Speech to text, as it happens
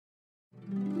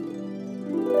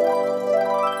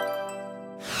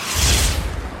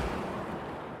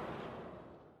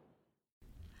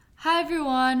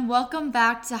everyone, welcome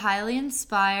back to Highly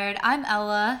Inspired. I'm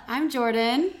Ella. I'm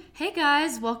Jordan. Hey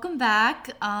guys, welcome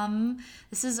back.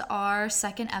 This is our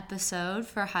second episode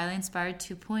for Highly Inspired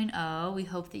 2.0. We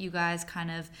hope that you guys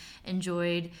kind of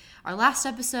enjoyed our last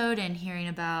episode and hearing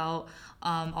about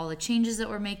all the changes that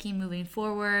we're making moving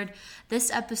forward. This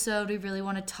episode, we really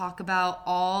want to talk about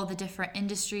all the different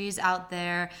industries out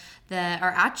there that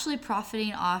are actually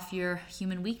profiting off your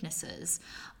human weaknesses.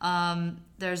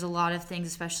 There's a lot of things,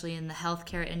 especially in the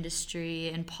healthcare industry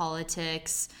and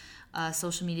politics,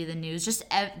 social media, the news, just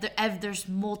there's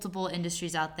multiple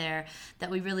industries out there that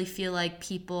we really feel like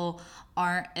people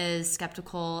aren't as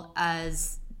skeptical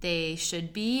as they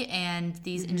should be, and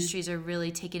these industries are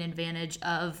really taking advantage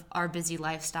of our busy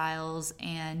lifestyles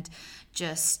and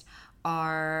just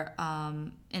our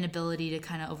inability to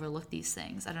kind of overlook these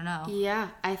things. I don't know. Yeah,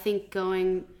 I think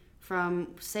going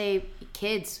from, say,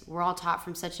 kids, we're all taught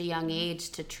from such a young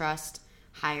age to trust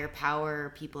higher power, or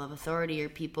people of authority, or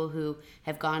people who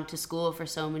have gone to school for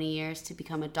so many years to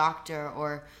become a doctor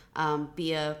or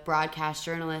be a broadcast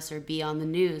journalist or be on the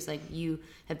news. Like, you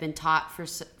have been taught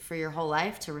for your whole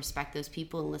life to respect those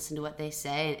people and listen to what they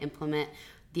say and implement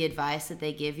the advice that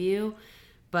they give you.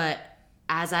 But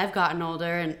as I've gotten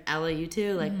older, and Ella, you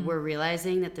too, like, we're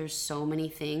realizing that there's so many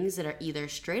things that are either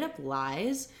straight up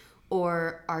lies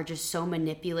or are just so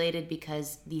manipulated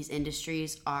because these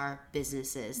industries are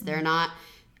businesses. They're not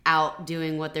out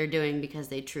doing what they're doing because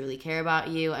they truly care about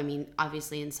you. I mean,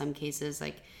 obviously in some cases,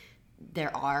 like,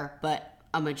 there are, but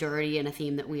a majority and a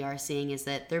theme that we are seeing is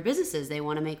that they're businesses. They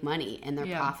want to make money, and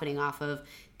they're profiting off of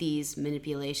these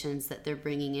manipulations that they're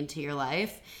bringing into your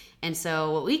life. And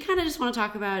so what we kind of just want to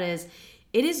talk about is,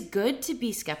 it is good to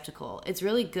be skeptical. It's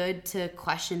really good to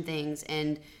question things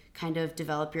and kind of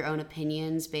develop your own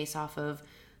opinions based off of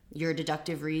your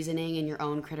deductive reasoning and your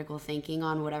own critical thinking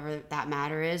on whatever that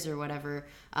matter is, or whatever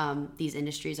these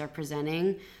industries are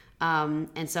presenting.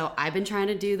 And so I've been trying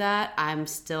to do that. I'm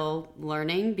still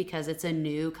learning because it's a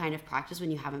new kind of practice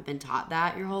when you haven't been taught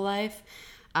that your whole life.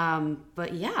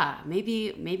 But yeah,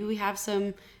 maybe we have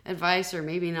some advice, or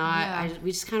maybe not.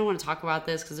 We just kind of want to talk about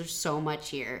this because there's so much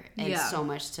here and so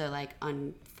much to like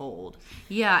unfold.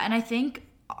 Yeah, and I think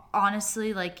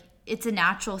honestly, like, it's a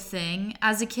natural thing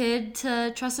as a kid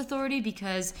to trust authority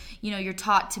because, you know, you're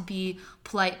taught to be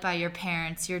polite by your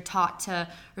parents. You're taught to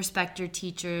respect your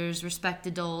teachers, respect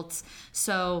adults.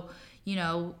 So, you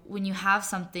know, when you have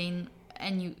something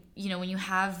and when you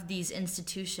have these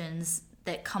institutions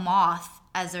that come off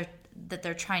as that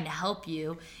they're trying to help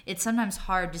you, it's sometimes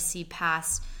hard to see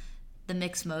past the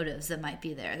mixed motives that might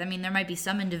be there. I mean, there might be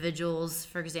some individuals,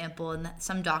 for example, and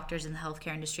some doctors in the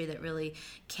healthcare industry that really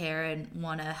care and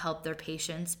want to help their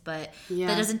patients, but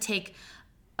that doesn't take,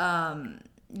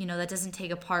 that doesn't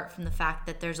take apart from the fact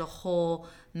that there's a whole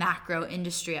macro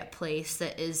industry at place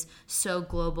that is so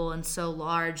global and so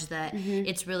large that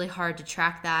it's really hard to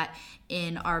track that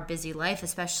in our busy life,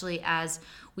 especially as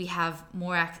we have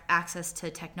more access to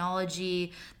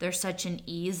technology. There's such an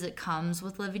ease that comes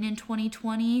with living in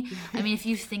 2020. I mean, if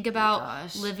you think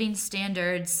about living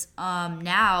standards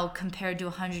now compared to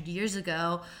 100 years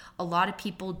ago, a lot of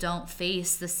people don't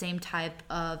face the same type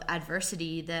of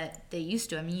adversity that they used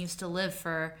to. I mean, you used to live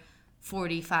for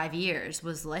 45 years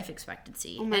was life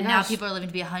expectancy. Now people are living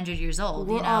to be 100 years old.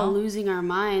 We're all losing our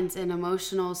minds and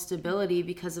emotional stability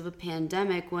because of a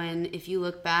pandemic, when if you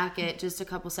look back at just a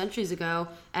couple centuries ago,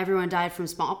 everyone died from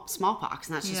smallpox,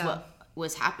 and that's just what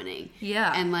was happening.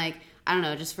 Yeah. And like, I don't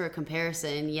know, just for a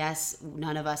comparison, yes,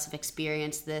 none of us have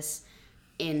experienced this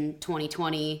in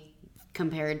 2020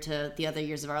 compared to the other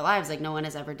years of our lives. Like, no one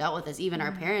has ever dealt with this. Even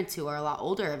our parents, who are a lot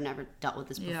older, have never dealt with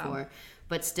this before.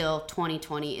 But still,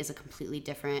 2020 is a completely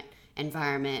different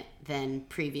environment than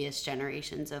previous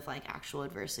generations of like actual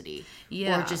adversity,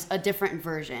 or just a different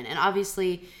version. And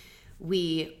obviously,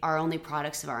 we are only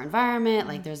products of our environment.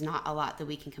 Like, there's not a lot that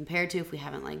we can compare to if we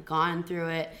haven't like gone through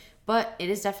it. But it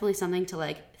is definitely something to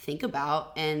like think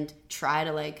about and try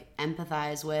to like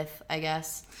empathize with, I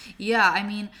guess. Yeah, I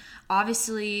mean,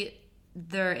 obviously,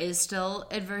 there is still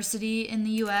adversity in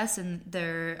the U.S. and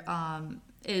there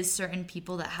is certain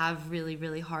people that have really,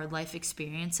 really hard life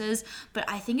experiences. But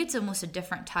I think it's almost a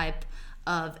different type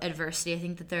of adversity. I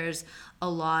think that there's a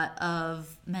lot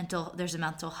of there's a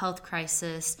mental health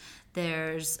crisis,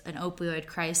 there's an opioid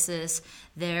crisis,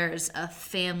 there's a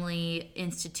family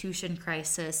institution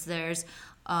crisis, there's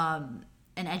an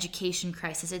education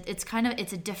crisis.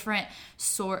 It's a different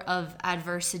sort of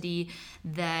adversity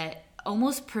that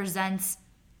almost presents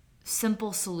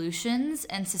simple solutions,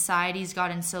 and society's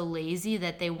gotten so lazy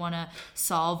that they want to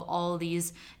solve all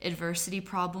these adversity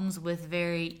problems with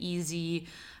very easy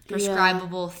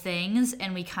prescribable things,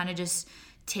 and we kind of just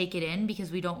take it in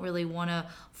because we don't really want to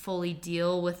fully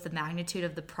deal with the magnitude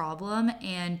of the problem.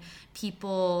 And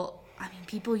people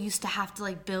used to have to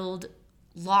like build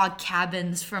log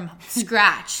cabins from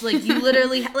scratch. Like you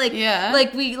literally like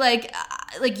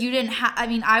you didn't have,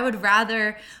 I would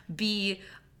rather be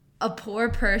a poor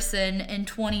person in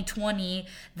 2020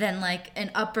 than like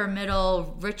an upper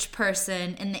middle rich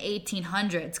person in the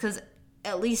 1800s, because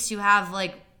at least you have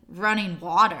like running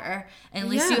water, and at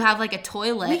least you have like a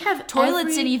toilet. We have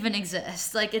toilets didn't even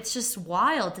exist. Like, it's just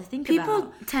wild to think about.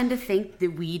 People tend to think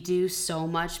that we do so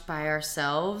much by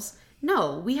ourselves.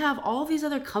 No, we have all these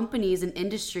other companies and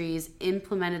industries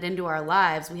implemented into our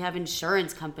lives. We have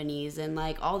insurance companies and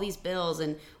like all these bills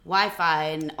and Wi-Fi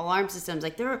and alarm systems.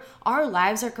 Like our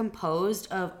lives are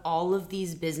composed of all of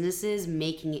these businesses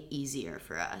making it easier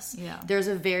for us. Yeah. There's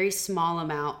a very small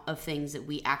amount of things that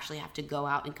we actually have to go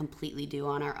out and completely do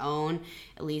on our own.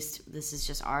 At least this is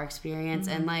just our experience.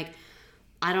 And like,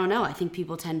 I don't know. I think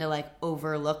people tend to like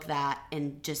overlook that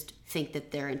and just think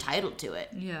that they're entitled to it.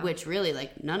 Yeah. Which really,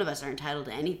 like, none of us are entitled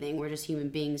to anything. We're just human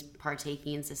beings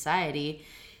partaking in society.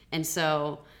 And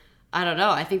so, I don't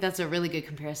know. I think that's a really good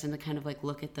comparison to kind of like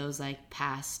look at those like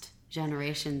past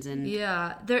generations. And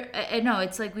no,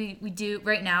 it's like we do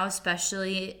right now,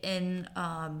 especially in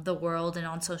the world and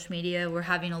on social media, we're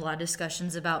having a lot of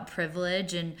discussions about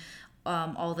privilege and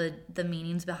all the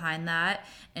meanings behind that,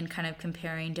 and kind of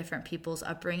comparing different people's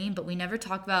upbringing, but we never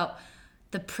talk about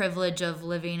the privilege of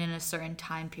living in a certain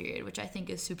time period, which I think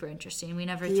is super interesting. We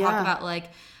never talk about like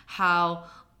how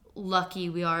lucky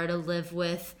we are to live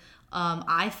with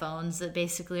iPhones that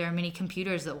basically are mini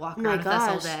computers that walk around with us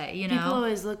all day. You know, people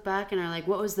always look back and are like,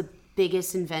 what was the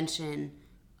biggest invention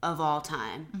of all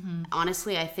time?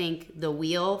 Honestly, I think the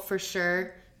wheel for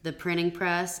sure, the printing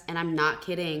press, and I'm not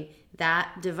kidding,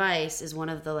 that device is one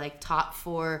of the like top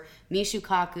 4. Michio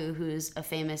Kaku, who's a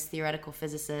famous theoretical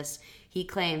physicist, he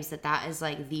claims that that is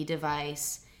like the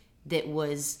device that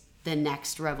was the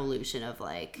next revolution of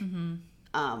like,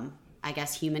 I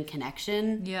guess, human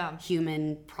connection,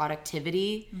 human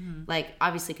productivity. Like,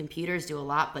 obviously computers do a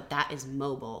lot, but that is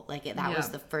mobile. Like that was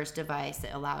the first device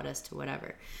that allowed us to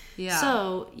whatever. Yeah.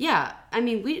 So yeah, I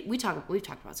mean, we've talked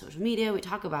about social media. We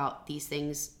talk about these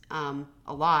things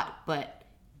a lot, but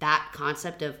that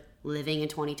concept of living in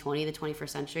 2020, the 21st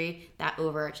century, that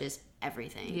overarches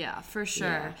everything. Yeah, for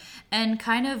sure. And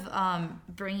kind of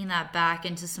bringing that back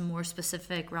into some more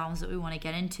specific realms that we want to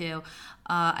get into,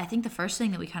 I think the first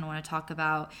thing that we kind of want to talk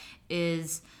about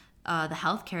is the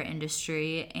healthcare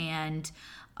industry and,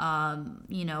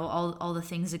 all the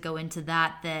things that go into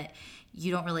that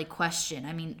you don't really question.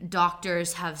 I mean,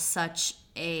 doctors have such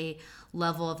a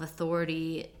level of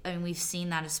authority. I mean, we've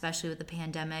seen that especially with the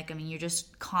pandemic. I mean, you're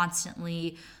just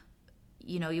constantly,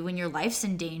 when your life's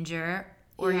in danger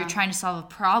or you're trying to solve a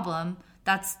problem,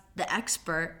 that's the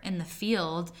expert in the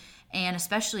field. And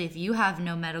especially if you have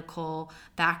no medical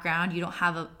background, you don't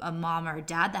have a mom or a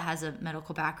dad that has a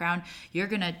medical background, you're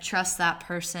going to trust that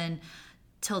person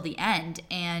till the end.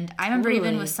 And I remember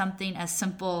even with something as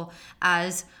simple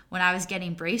as when I was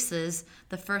getting braces,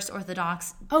 the first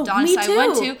orthodontist I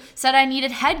went to said I needed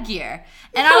headgear.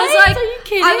 And I was like, are you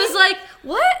kidding? I was like,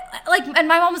 what? Like, and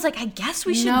my mom was like, I guess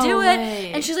we should do it.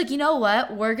 And she's like, you know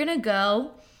what? We're going to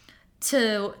go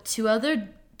to two other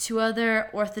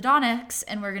orthodontics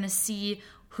and we're going to see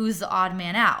who's the odd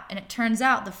man out. And it turns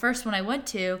out the first one I went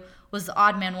to was the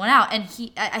odd man one out. And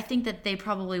I think that they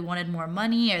probably wanted more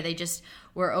money, or they just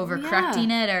were overcorrecting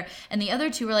it, and the other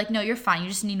two were like, no, you're fine. You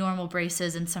just need normal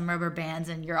braces and some rubber bands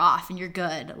and you're off and you're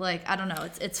good. Like, I don't know.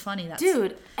 It's funny.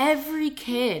 Dude, every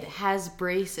kid has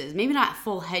braces. Maybe not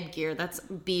full headgear. That's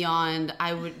beyond,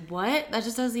 what? That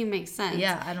just doesn't even make sense.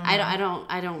 Yeah, I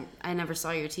don't know. I never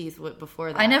saw your teeth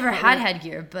before that. I never had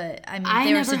headgear, but I mean,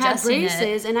 they were suggesting I never had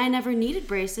braces, and I never needed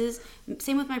braces.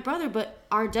 Same with my brother, but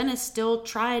our dentist still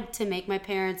tried to make my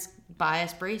parents buy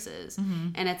us braces.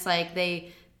 And it's like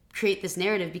they create this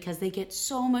narrative because they get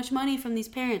so much money from these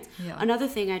parents. Yeah. Another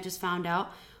thing I just found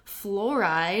out,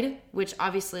 fluoride, which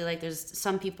obviously like there's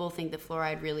some people think that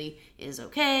fluoride really is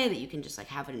okay, that you can just like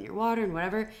have it in your water and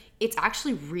whatever. It's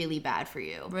actually really bad for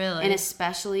you. Really? And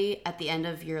especially at the end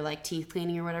of your like teeth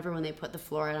cleaning or whatever, when they put the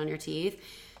fluoride on your teeth.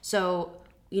 So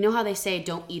you know how they say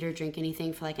don't eat or drink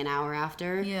anything for like an hour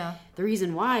after? Yeah. The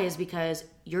reason why is because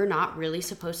you're not really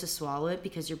supposed to swallow it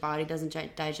because your body doesn't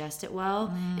digest it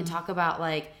well. And talk about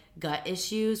like gut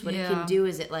issues. What it can do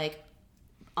is it like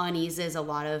uneases a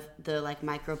lot of the like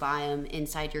microbiome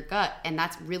inside your gut, and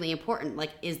that's really important.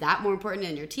 Like, is that more important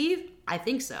than your teeth? I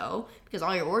think so, because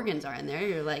all your organs are in there,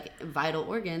 your like vital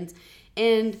organs.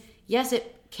 And yes,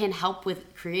 it can help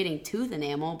with creating tooth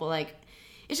enamel, but like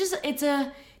these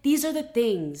are the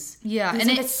things. Yeah. These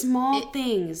are the small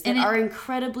things that are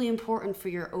incredibly important for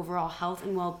your overall health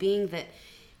and well-being, that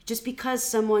just because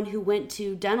someone who went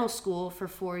to dental school for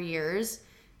 4 years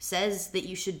says that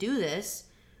you should do this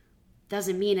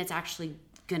doesn't mean it's actually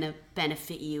going to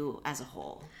benefit you as a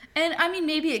whole. And I mean,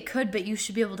 maybe it could, but you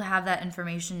should be able to have that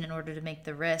information in order to make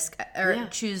the risk or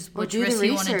choose which risk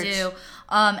you want to do.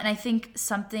 And I think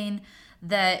something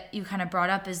that you kind of brought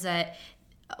up is that,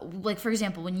 like, for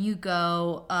example, when you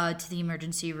go to the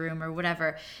emergency room or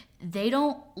whatever, they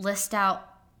don't list out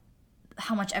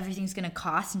how much everything's going to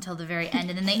cost until the very end,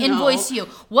 and then they invoice you.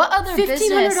 What other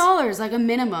 $1,500, like a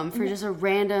minimum for just a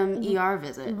random ER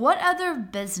visit. What other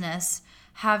business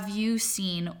have you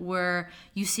seen where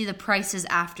you see the prices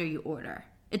after you order?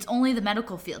 It's only the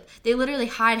medical field. They literally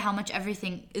hide how much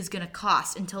everything is going to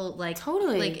cost until like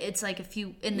it's like a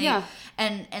few and they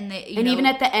and they even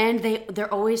at the end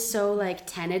they're always so like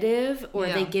tentative, or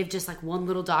they give just like one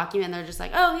little document and they're just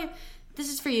like, oh, here, this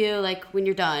is for you, like when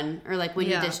you're done, or like when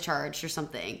you're discharged or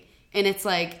something, and it's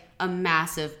like a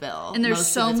massive bill. And there's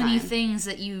so many things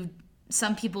that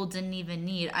some people didn't even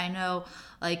need. I know,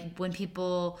 like, when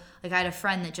people, like, I had a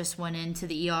friend that just went into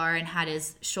the ER and had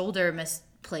his shoulder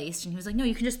misplaced, and he was like, no,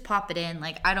 you can just pop it in,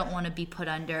 like, I don't want to be put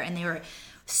under. And they were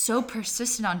so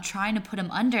persistent on trying to put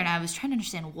him under, and I was trying to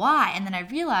understand why. And then I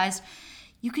realized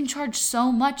you can charge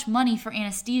so much money for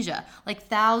anesthesia, like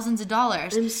thousands of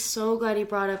dollars. I'm so glad you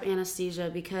brought up anesthesia,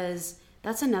 because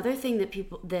that's another thing that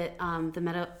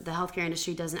the healthcare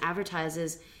industry doesn't advertise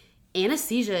is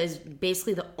anesthesia is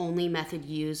basically the only method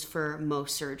used for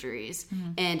most surgeries.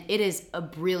 Mm-hmm. And it is a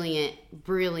brilliant,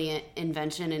 brilliant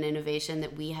invention and innovation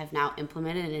that we have now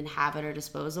implemented and have at our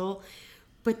disposal.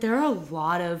 But there are a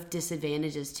lot of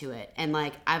disadvantages to it. And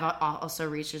like, I've also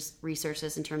researched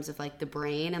this in terms of like the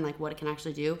brain and like what it can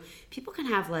actually do. People can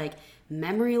have like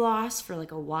memory loss for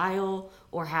like a while,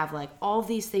 or have like all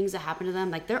these things that happen to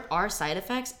them. Like, there are side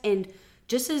effects, and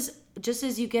just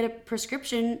as you get a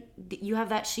prescription, you have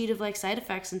that sheet of like side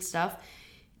effects and stuff.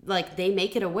 Like, they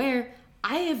make it aware.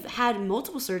 I have had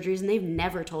multiple surgeries and they've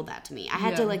never told that to me. I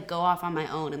had to like go off on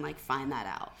my own and like find that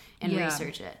out and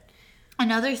research it.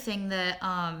 Another thing that,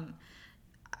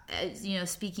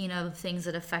 speaking of things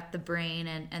that affect the brain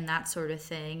and that sort of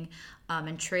thing,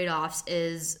 and trade-offs,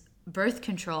 is birth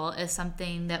control is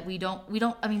something that we don't,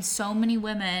 I mean, so many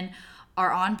women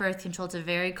are on birth control. It's a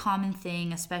very common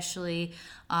thing, especially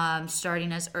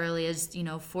starting as early as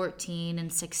 14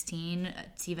 and 16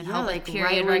 to even help like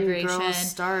period regulation. Girls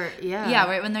start,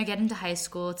 right when they're getting to high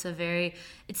school. It's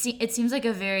it seems like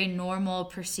a very normal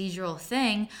procedural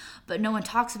thing, but no one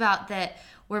talks about that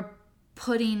we're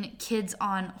putting kids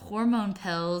on hormone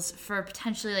pills for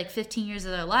potentially like 15 years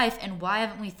of their life, and why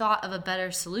haven't we thought of a better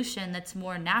solution that's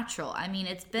more natural? I mean,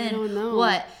 it's been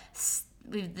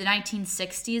the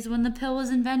 1960s when the pill was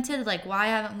invented. Like, why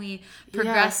haven't we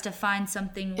progressed to find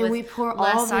something with we pour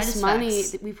less all side this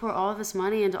effects? We pour all this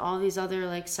money into all these other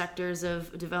like sectors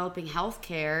of developing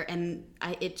healthcare, and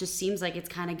it just seems like it's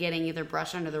kind of getting either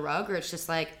brushed under the rug, or it's just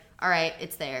like, all right,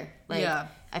 it's there. Like,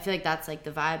 I feel like that's like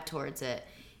the vibe towards it.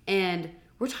 And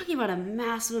we're talking about a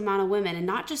massive amount of women, and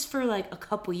not just for like a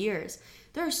couple years.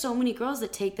 There are so many girls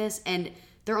that take this and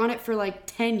they're on it for like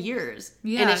 10 years.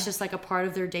 Yeah. And it's just like a part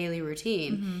of their daily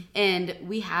routine. Mm-hmm. And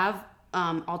we have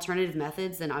alternative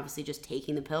methods than obviously just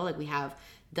taking the pill. Like, we have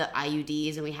the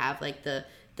IUDs, and we have like the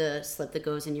slip that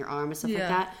goes in your arm and stuff like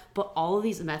that. But all of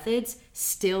these methods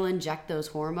still inject those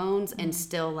hormones and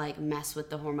still like mess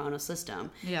with the hormonal system.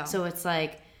 Yeah. So it's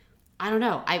like, I don't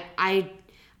know.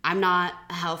 I'm not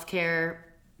a healthcare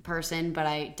person, but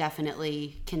I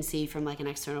definitely can see from like an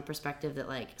external perspective that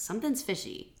like something's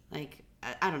fishy. Like,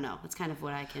 I don't know. It's kind of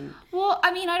what I can... Well,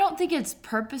 I mean, I don't think it's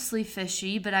purposely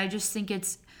fishy, but I just think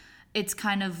it's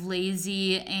kind of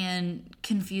lazy and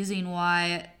confusing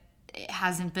why it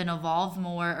hasn't been evolved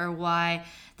more, or why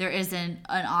there isn't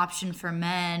an option for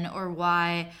men, or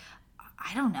why...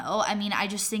 I don't know. I mean, I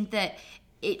just think that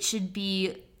it should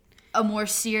be a more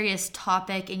serious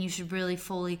topic, and you should really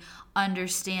fully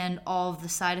understand all of the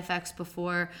side effects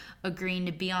before agreeing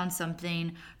to be on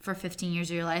something for 15 years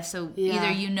of your life. So either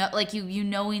you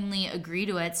knowingly agree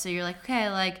to it, so you're like, okay,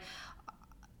 like,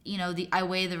 I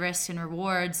weigh the risks and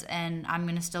rewards, and I'm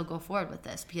gonna still go forward with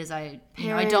this because I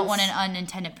don't want an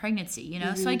unintended pregnancy,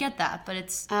 Mm-hmm. So I get that, but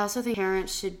I also think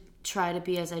parents should try to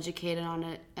be as educated on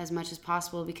it as much as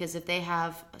possible, because if they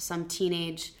have some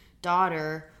teenage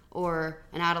daughter or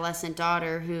an adolescent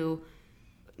daughter who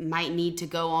might need to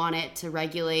go on it to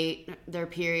regulate their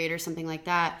period or something like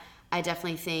that, I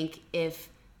definitely think if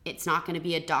it's not going to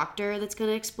be a doctor that's going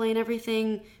to explain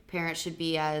everything. Parents should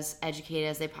be as educated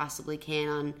as they possibly can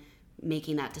on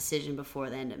making that decision before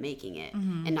they end up making it,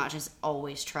 and not just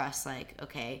always trust, like,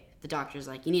 okay, the doctor's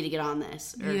like, you need to get on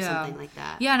this, or something like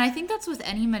that. Yeah, and I think that's with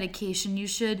any medication. You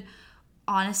should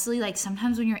honestly, like,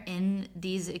 sometimes when you're in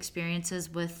these experiences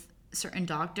with certain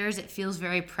doctors, it feels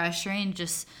very pressuring.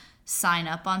 Just sign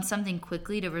up on something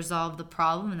quickly to resolve the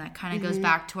problem, and that kind of goes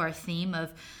back to our theme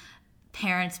of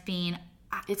parents being,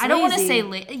 I don't want to say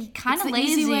kind of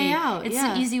lazy. Easy way out. It's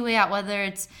the easy way out, whether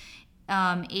it's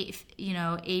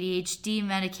ADHD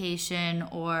medication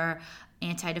or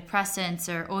antidepressants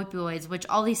or opioids, which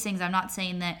all these things, I'm not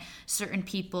saying that certain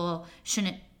people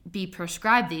shouldn't be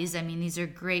prescribed these. I mean, these are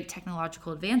great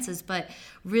technological advances, but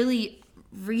really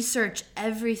research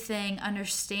everything,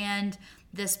 understand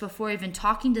this before even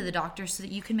talking to the doctor, so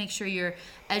that you can make sure you're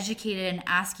educated and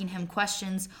asking him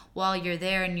questions while you're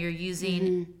there, and you're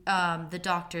using the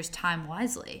doctor's time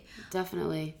wisely.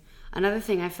 Definitely. Another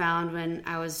thing I found when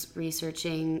I was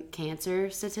researching cancer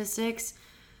statistics,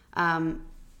 I'm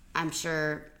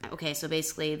sure, okay, so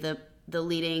basically the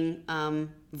leading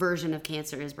version of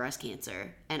cancer is breast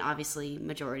cancer, and obviously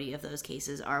majority of those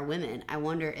cases are women. I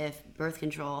wonder if birth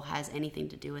control has anything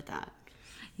to do with that.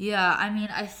 Yeah, I mean,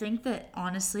 I think that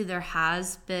honestly there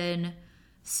has been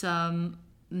some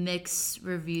mixed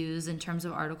reviews in terms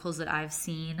of articles that I've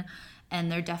seen,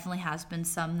 and there definitely has been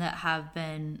some that have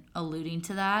been alluding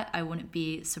to that. I wouldn't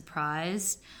be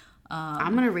surprised.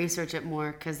 I'm going to research it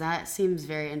more because that seems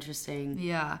very interesting.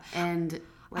 Yeah. And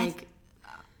like...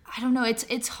 I don't know.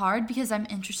 It's hard because I'm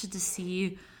interested to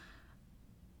see,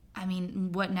 I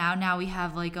mean, what now we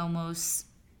have like almost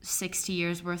 60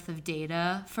 years worth of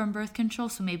data from birth control,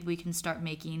 so maybe we can start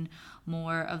making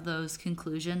more of those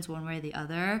conclusions one way or the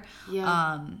other.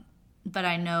 Yeah. But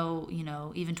I know,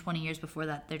 even 20 years before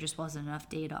that, there just wasn't enough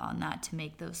data on that to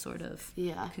make those sort of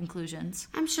conclusions.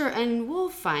 I'm sure, and we'll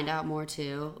find out more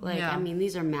too. I mean,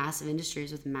 these are massive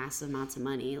industries with massive amounts of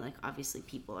money. Like, obviously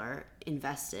people are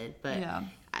invested, but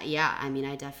I mean,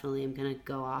 I definitely am going to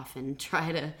go off and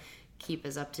try to keep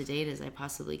as up to date as I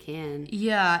possibly can.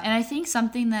 Yeah, and I think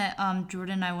something that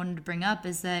Jordan and I wanted to bring up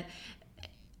is that,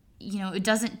 it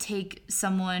doesn't take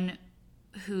someone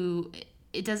who...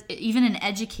 even an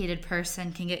educated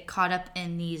person can get caught up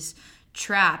in these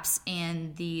traps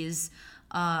and these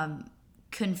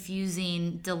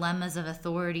confusing dilemmas of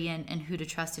authority and who to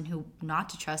trust and who not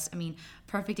to trust. I mean,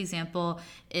 perfect example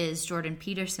is Jordan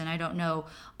Peterson. I don't know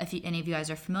if any of you guys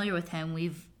are familiar with him.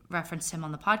 We've referenced him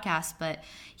on the podcast, but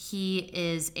he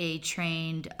is a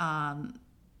trained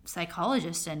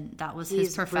psychologist, and that was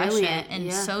his profession. Brilliant.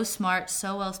 And so smart,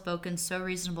 so well spoken, so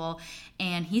reasonable,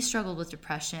 and he struggled with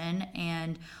depression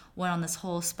and went on this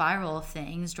whole spiral of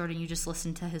things. Jordan, you just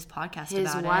listened to his podcast about it.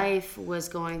 His wife was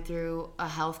going through a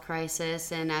health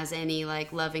crisis, and as any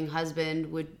loving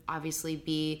husband would obviously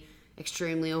be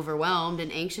extremely overwhelmed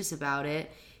and anxious about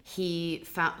it, he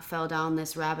fell down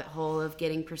this rabbit hole of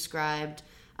getting prescribed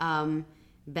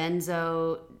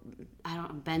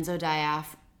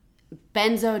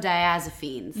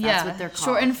benzodiazepines. That's what they're called.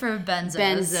 Shortened for benzos.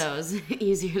 Benzos.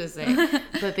 Easier to say.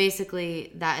 But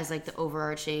basically, that is the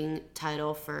overarching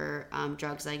title for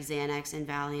drugs like Xanax and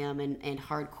Valium and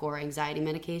hardcore anxiety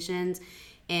medications.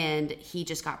 And he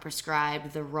just got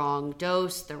prescribed the wrong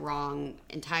dose, the wrong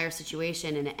entire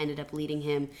situation, and it ended up leading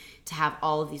him to have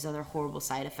all of these other horrible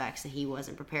side effects that he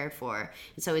wasn't prepared for.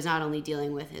 And so he's not only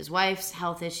dealing with his wife's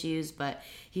health issues, but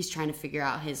he's trying to figure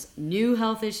out his new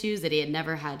health issues that he had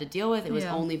never had to deal with. It was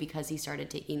only because he started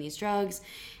taking these drugs.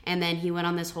 And then he went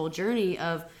on this whole journey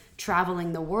of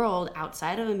traveling the world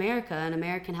outside of America and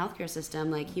American healthcare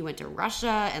system. He went to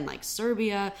Russia and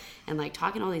Serbia and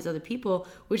talking to all these other people,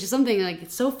 which is something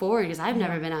it's so foreign because I've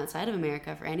never been outside of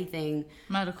America for anything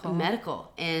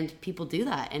medical, and people do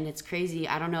that, and it's crazy.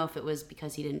 I don't know if it was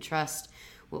because he didn't trust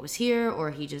what was here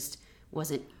or he just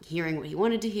wasn't hearing what he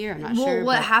wanted to hear. I'm not sure. Well,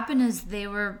 what happened is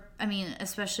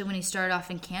especially when he started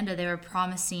off in Canada, they were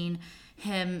promising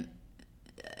him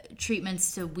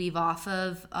treatments to weave off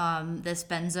of this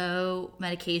benzo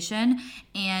medication,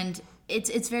 and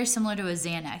it's very similar to a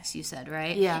Xanax, you said,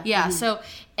 right? Yeah. Mm-hmm. So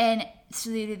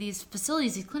these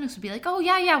facilities, these clinics would be like, oh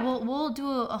yeah, we'll do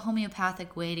a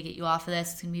homeopathic way to get you off of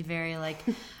this. It's gonna be very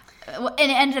and it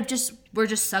ended up we're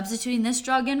just substituting this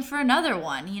drug in for another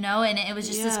one, and it was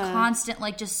just this constant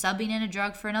just subbing in a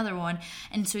drug for another one,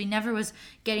 and so he never was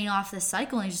getting off this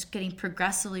cycle, and he's just getting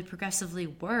progressively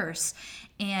worse.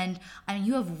 And I mean,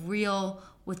 you have real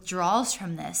withdrawals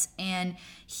from this, and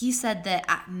he said that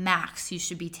at max you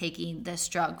should be taking this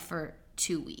drug for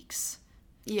 2 weeks.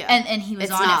 Yeah, and he was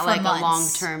it's on not it for months. A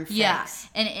long-term fix. Yeah,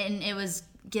 and it was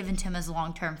given to him as a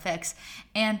long-term fix.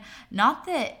 And not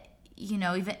that, you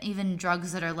know, even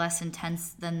drugs that are less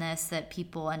intense than this that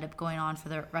people end up going on for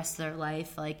the rest of their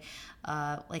life, like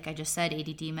I just said,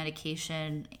 ADD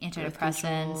medication,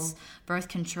 antidepressants, birth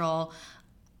control.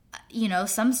 You know,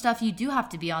 some stuff you do have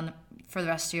to be on for the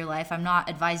rest of your life. I'm not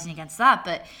advising against that,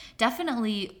 but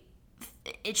definitely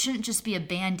it shouldn't just be a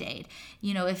Band-Aid.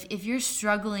 You know, if you're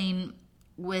struggling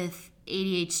with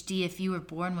ADHD, if you were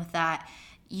born with that,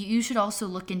 you should also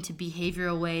look into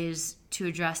behavioral ways to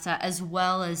address that, as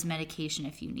well as medication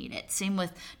if you need it. Same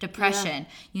with depression.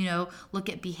 You know, look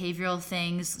at behavioral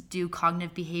things, do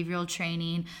cognitive behavioral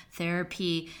training,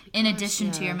 therapy, in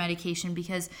addition to your medication,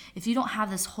 because if you don't have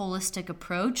this holistic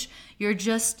approach, you're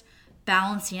just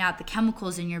balancing out the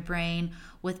chemicals in your brain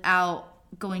without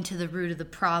going to the root of the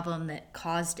problem that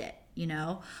caused it, you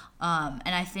know? And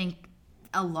I think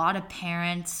a lot of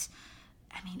parents,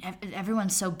 I mean,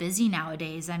 everyone's so busy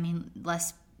nowadays. I mean,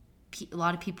 a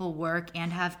lot of people work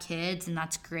and have kids, and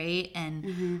that's great.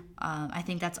 And I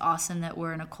think that's awesome that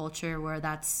we're in a culture where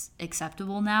that's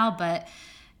acceptable now. But,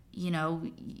 you know,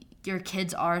 your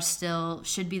kids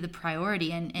should be the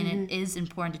priority. And it is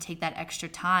important to take that extra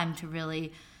time to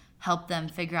really help them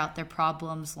figure out their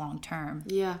problems long term.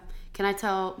 Yeah. Can I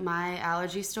tell my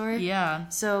allergy story? Yeah.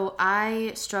 So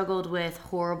I struggled with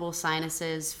horrible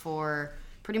sinuses for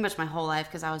pretty much my whole life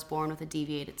because I was born with a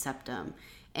deviated septum.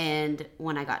 And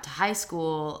when I got to high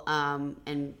school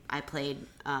and I played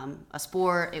a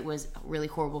sport, it was really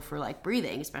horrible for like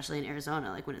breathing, especially in Arizona,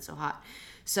 like when it's so hot.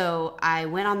 So I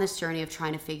went on this journey of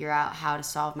trying to figure out how to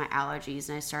solve my allergies.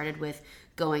 And I started with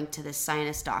going to this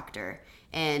sinus doctor.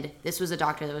 And this was a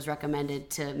doctor that was recommended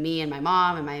to me and my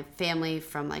mom and my family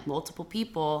from like multiple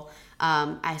people.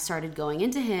 I started going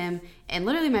into him, and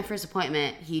literally my first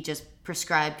appointment, he just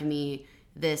prescribed me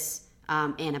this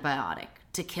antibiotic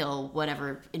to kill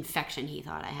whatever infection he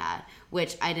thought I had,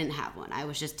 which I didn't have one. I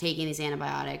was just taking these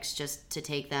antibiotics just to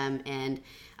take them, and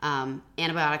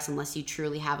antibiotics, unless you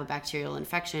truly have a bacterial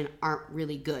infection, aren't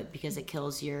really good because it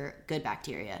kills your good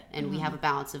bacteria, and we have a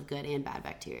balance of good and bad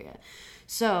bacteria.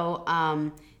 So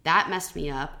that messed me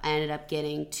up. I ended up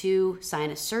getting 2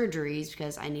 sinus surgeries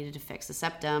because I needed to fix the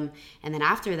septum, and then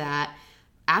after that,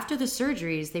 after the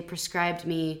surgeries, they prescribed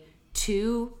me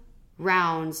 2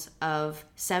 rounds of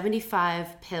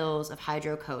 75 pills of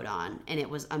hydrocodone, and it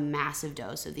was a massive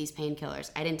dose of these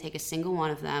painkillers. I didn't take a single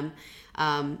one of them.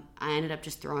 I ended up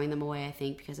just throwing them away, I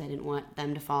think, because I didn't want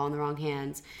them to fall in the wrong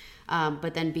hands.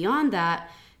 But then beyond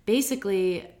that,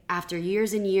 basically, after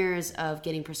years and years of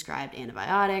getting prescribed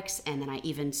antibiotics, and then I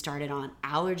even started on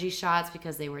allergy shots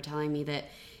because they were telling me that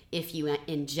if you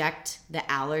inject the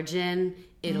allergen,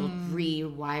 it'll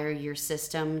rewire your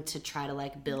system to try to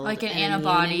like build like an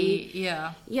antibody.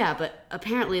 Immunity. Yeah, but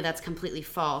apparently that's completely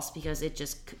false because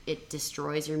it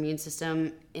destroys your immune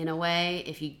system in a way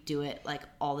if you do it like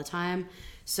all the time.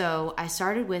 So I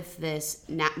started with this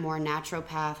more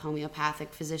naturopath,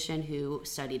 homeopathic physician who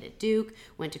studied at Duke,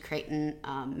 went to Creighton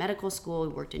Medical School,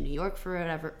 worked in New York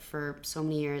for so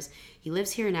many years. He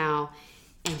lives here now,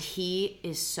 and he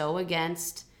is so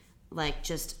against like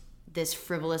just this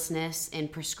frivolousness in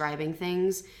prescribing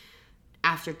things.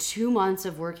 After 2 months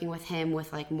of working with him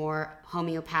with like more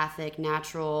homeopathic,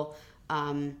 natural,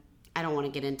 I don't want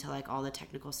to get into like all the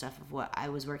technical stuff of what I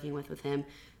was working with him.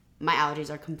 My allergies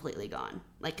are completely gone.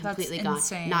 Like completely gone.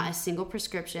 Insane. Not a single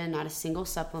prescription, not a single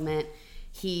supplement.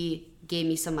 He gave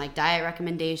me some like diet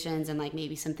recommendations and like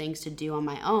maybe some things to do on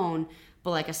my own.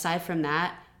 But like aside from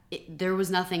that, there was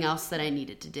nothing else that I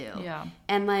needed to do. Yeah.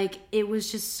 And like it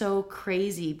was just so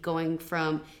crazy going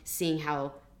from seeing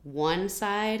how one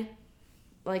side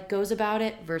like goes about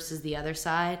it versus the other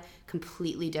side,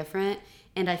 completely different.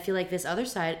 And I feel like this other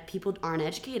side, people aren't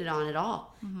educated on at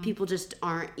all. People just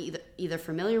aren't either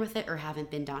familiar with it or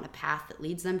haven't been down a path that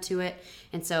leads them to it.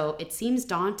 And so it seems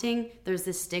daunting. There's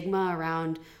this stigma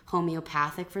around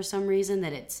homeopathic for some reason,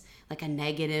 that it's like a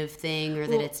negative thing or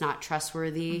that it's not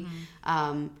trustworthy.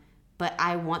 But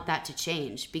I want that to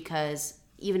change because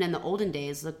even in the olden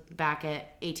days, look back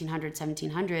at 1800s,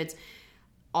 1700s,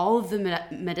 all of the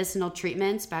medicinal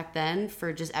treatments back then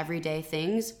for just everyday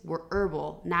things were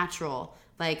herbal, natural.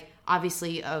 Like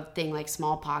obviously a thing like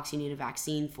smallpox you need a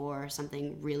vaccine for,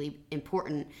 something really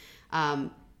important.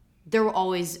 There will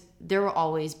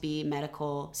always be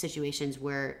medical situations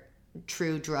where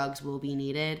true drugs will be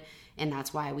needed, and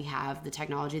that's why we have the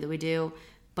technology that we do.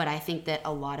 But I think that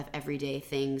a lot of everyday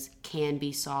things can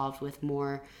be solved with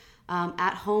more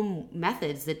at-home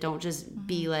methods that don't just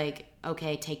be like,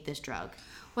 okay, take this drug.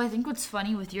 Well, I think what's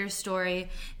funny with your story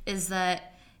is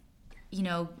that, you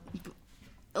know,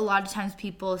 a lot of times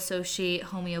people associate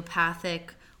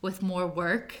homeopathic with more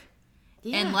work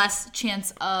and Yeah. less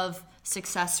chance of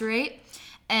success rate.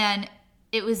 And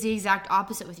it was the exact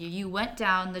opposite with you. You went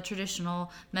down the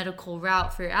traditional medical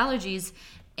route for your allergies,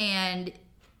 and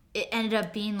it ended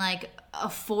up being like a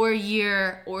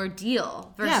 4-year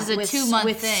ordeal versus a 2-month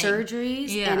with thing. surgeries,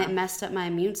 Yeah. and it messed up my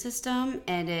immune system,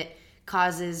 and it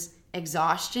causes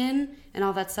exhaustion and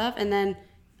all that stuff. And then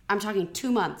I'm talking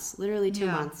 2 months, literally 2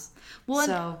 months. Well,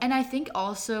 So- and I think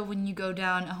also when you go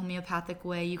down a homeopathic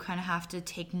way, you kind of have to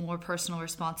take more personal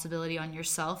responsibility on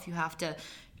yourself. You have to,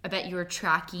 I bet you're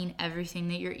tracking everything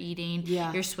that you're eating.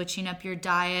 Yeah. You're switching up your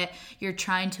diet. You're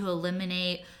trying to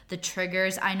eliminate the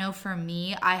triggers. I know for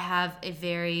me, I have a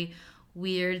very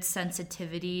weird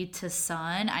sensitivity to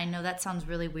sun. I know that sounds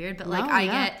really weird, but like No, I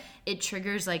yeah. get, it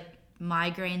triggers like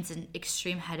migraines and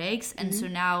extreme headaches. And Mm-hmm. so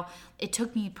now it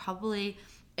took me probably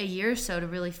a year or so to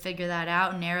really figure that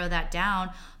out and narrow that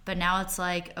down. But now it's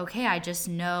like, okay, I just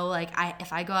know, like,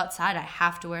 if I go outside, I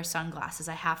have to wear sunglasses,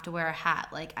 I have to wear a hat,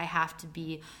 like I have to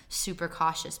be super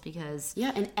cautious because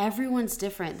Yeah, and everyone's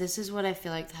different. This is what I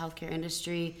feel like the healthcare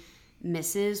industry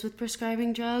misses with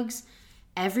prescribing drugs.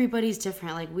 Everybody's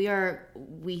different. Like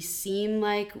we seem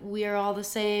like we are all the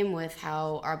same with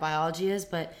how our biology is,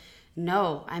 but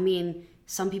no. I mean,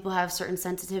 some people have certain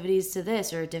sensitivities to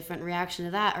this or a different reaction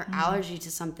to that or allergy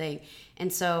to something.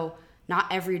 And so not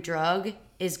every drug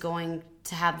is going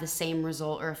to have the same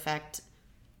result or effect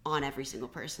on every single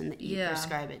person that you Yeah.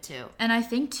 prescribe it to. And I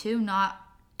think too, not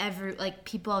every, like,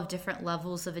 people have different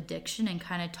levels of addiction, and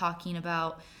kind of talking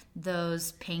about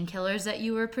those painkillers that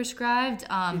you were prescribed.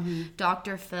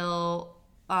 Dr. Phil,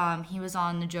 he was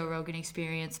on the Joe Rogan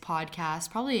Experience podcast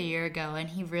probably a year ago, and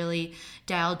he really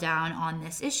dialed down on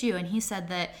this issue. And he said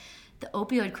that the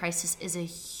opioid crisis is a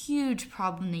huge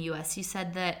problem in the U.S. He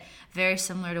said that, very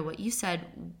similar to what you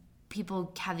said,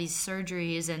 people have these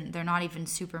surgeries and they're not even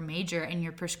super major, and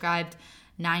you're prescribed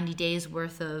 90 days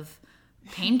worth of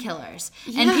painkillers.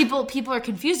 And people are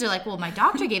confused. They're like, well, my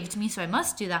doctor gave it to me, so I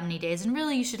must do that many days. And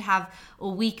really, you should have a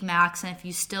week max. And if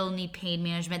you still need pain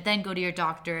management, then go to your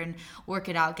doctor and work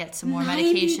it out, get some more 90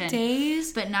 medication.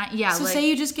 days? But not, yeah. So like, say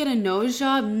you just get a nose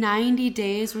job, 90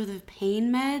 days worth of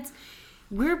pain meds.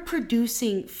 We're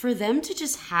producing, for them to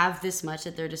just have this much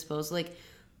at their disposal, like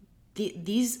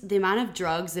the amount of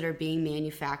drugs that are being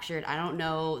manufactured, I don't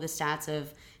know the stats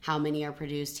of how many are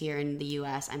produced here in the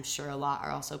US. I'm sure a lot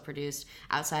are also produced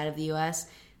outside of the US.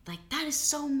 Like, that is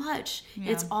so much.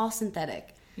 Yeah. It's all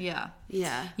synthetic. yeah.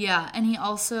 Yeah. Yeah, and he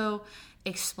also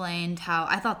explained how,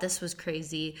 I thought this was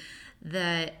crazy,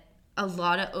 that a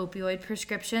lot of opioid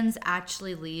prescriptions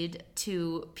actually lead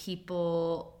to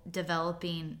people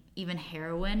developing even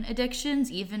heroin addictions.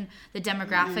 Even the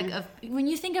demographic of, when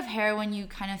you think of heroin, you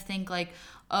kind of think like,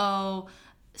 oh,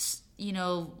 you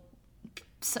know,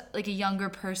 like a younger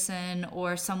person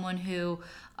or someone who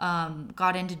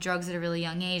got into drugs at a really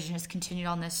young age and has continued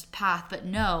on this path. But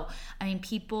no, I mean,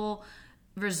 people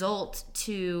result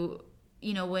to,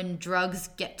 you know, when drugs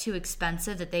get too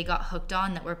expensive that they got hooked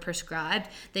on, that were prescribed,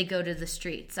 they go to the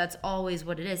streets. That's always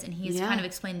what it is. And he's kind of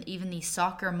explained that even these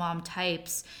soccer mom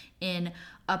types in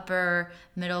upper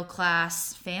middle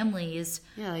class families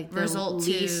Like result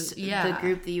the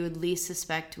group that you would least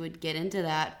suspect would get into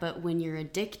that. But when you're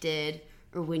addicted,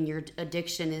 or when your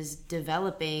addiction is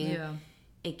developing,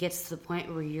 it gets to the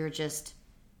point where you're just,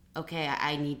 okay,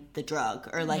 I need the drug,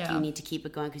 or like you need to keep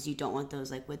it going because you don't want those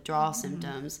like withdrawal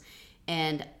symptoms.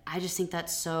 And I just think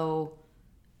that's so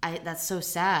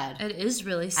sad. It is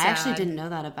really sad. I actually didn't know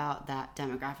that about that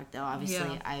demographic, though.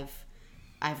 Obviously,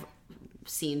 I've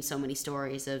seen so many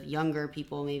stories of younger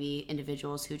people, maybe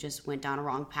individuals who just went down a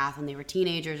wrong path when they were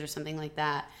teenagers or something like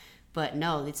that. But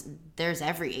no, there's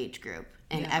every age group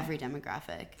and every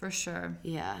demographic. For sure.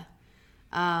 Yeah.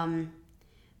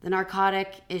 The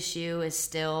narcotic issue is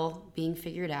still being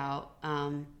figured out.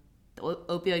 The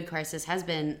opioid crisis has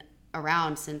been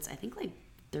around since, I think, like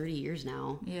 30 years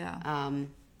now. Yeah.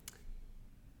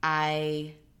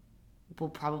 I will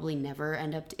probably never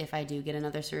end up, if I do get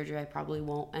another surgery, I probably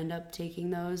won't end up taking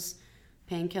those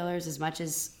painkillers as much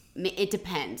as, it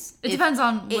depends. It depends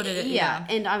on what it is. Yeah.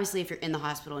 And obviously if you're in the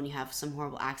hospital and you have some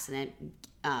horrible accident,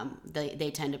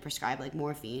 they tend to prescribe like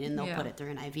morphine and they'll put it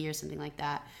through an IV or something like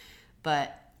that.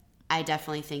 But I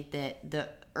definitely think that the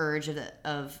urge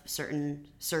of certain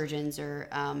surgeons or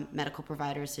medical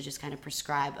providers to just kind of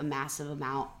prescribe a massive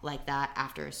amount like that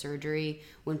after a surgery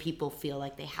when people feel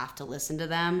like they have to listen to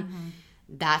them,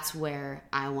 that's where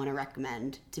I want to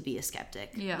recommend to be a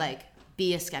skeptic. Yeah. Like,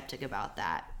 be a skeptic about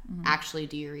that. Actually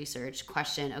do your research.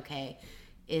 Question, okay,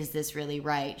 is this really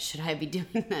right? Should I be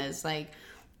doing this? Like,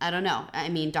 I don't know. I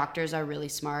mean, doctors are really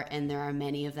smart, and there are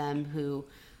many of them who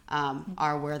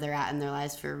are where they're at in their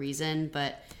lives for a reason.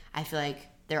 But I feel like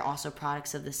they're also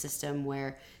products of the system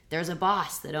where there's a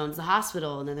boss that owns the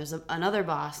hospital, and then there's another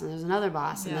boss, and there's another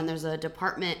boss, and then there's a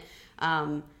department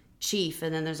chief,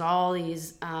 and then there's all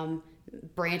these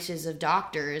branches of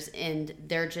doctors, and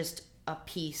they're just a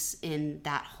piece in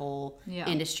that whole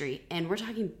industry. And we're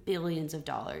talking billions of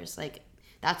dollars. Like,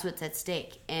 that's what's at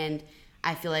stake. And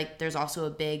I feel like there's also a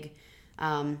big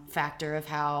factor of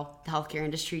how the healthcare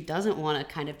industry doesn't want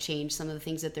to kind of change some of the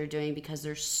things that they're doing because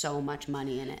there's so much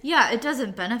money in it. Yeah, it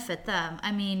doesn't benefit them.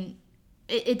 I mean,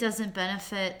 it doesn't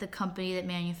benefit the company that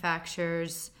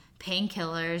manufactures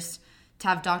painkillers to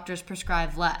have doctors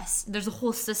prescribe less. There's a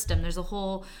whole system. There's a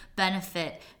whole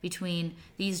benefit between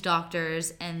these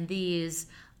doctors and these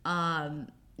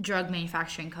drug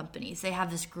manufacturing companies. They have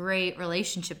this great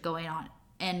relationship going on.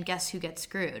 And guess who gets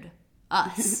screwed?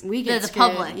 Us. We get the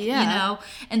screwed. public, you know?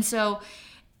 And so,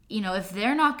 you know, if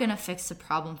they're not going to fix the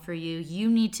problem for you, you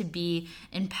need to be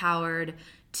empowered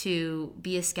to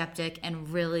be a skeptic and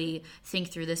really think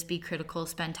through this, be critical,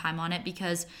 spend time on it,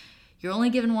 because you're only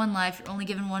given one life, you're only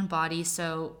given one body,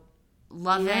 so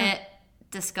love it,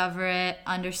 discover it,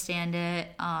 understand it,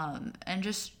 and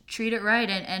just treat it right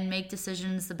and make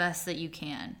decisions the best that you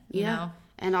can, you know?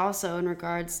 And also in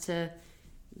regards to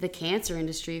the cancer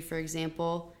industry, for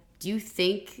example, do you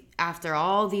think after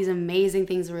all these amazing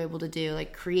things we're able to do,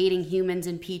 like creating humans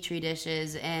in petri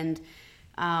dishes and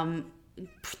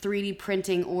 3D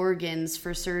printing organs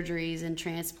for surgeries and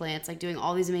transplants, like doing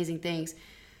all these amazing things,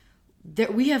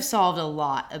 we have solved a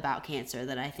lot about cancer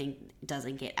that I think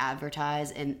doesn't get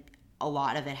advertised, and a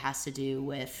lot of it has to do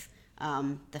with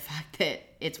the fact that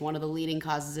it's one of the leading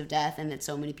causes of death and that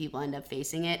so many people end up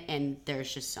facing it, and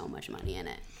there's just so much money in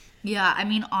it. Yeah, I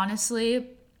mean, honestly,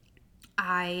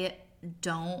 I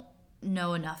don't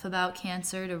know enough about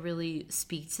cancer to really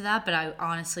speak to that, but I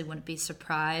honestly wouldn't be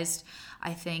surprised.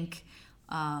 I think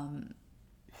that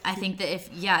if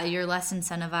you're less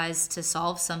incentivized to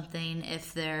solve something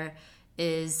if there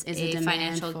is a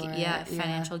financial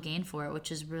financial gain for it,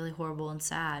 which is really horrible and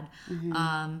sad. Mm-hmm.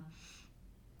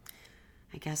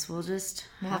 I guess we'll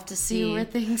have to see where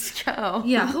things go.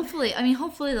 Yeah, hopefully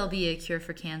there'll be a cure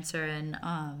for cancer, and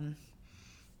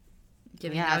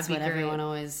that's what everyone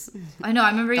always I know. I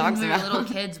remember even when we were little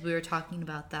kids, we were talking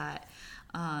about that.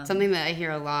 Something that I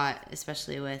hear a lot,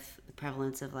 especially with the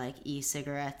prevalence of like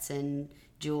e-cigarettes and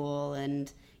Juul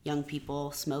and young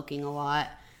people smoking a lot.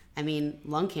 I mean,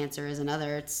 lung cancer is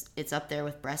another. It's up there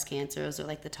with breast cancer. Those are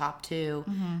like the top two.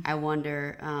 Mm-hmm. I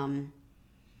wonder.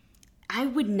 I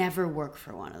would never work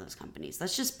for one of those companies.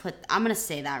 I'm going to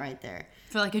say that right there.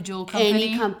 For like a Juul company?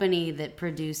 Any company that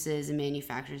produces and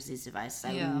manufactures these devices,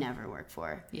 I would never work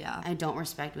for. Yeah. I don't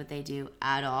respect what they do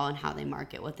at all and how they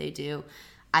market what they do.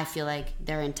 I feel like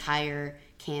their entire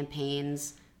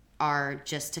campaigns are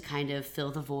just to kind of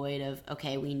fill the void of,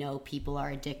 okay, we know people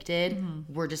are addicted.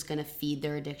 Mm-hmm. We're just going to feed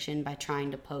their addiction by trying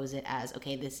to pose it as,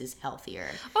 okay, this is healthier.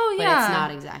 Oh, yeah. But it's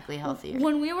not exactly healthier.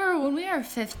 When we were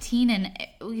 15, and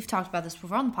we've talked about this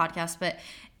before on the podcast, but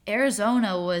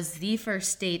Arizona was the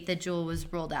first state that Juul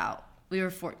was rolled out. We were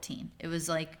 14. It was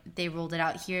like they rolled it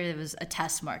out here. It was a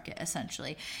test market,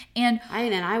 essentially. And I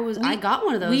got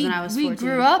one of those when I was 14. We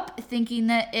grew up thinking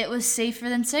that it was safer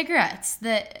than cigarettes,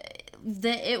 that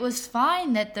it was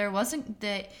fine, that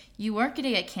you weren't going to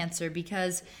get cancer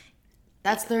because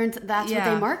that's what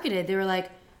they marketed. They were like,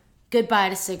 goodbye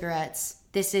to cigarettes.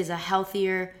 This is a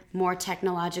healthier, more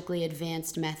technologically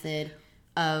advanced method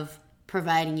of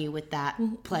providing you with that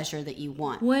pleasure that you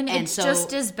want. When it's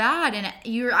just as bad, and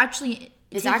you're actually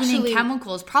taking in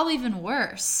chemicals, probably even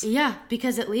worse. Yeah,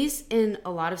 because at least in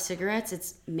a lot of cigarettes,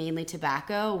 it's mainly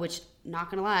tobacco, which,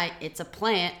 not gonna lie, it's a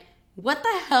plant. What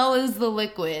the hell is the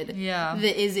liquid that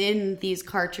is in these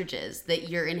cartridges that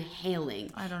you're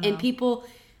inhaling? I don't know. And people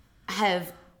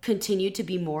have continued to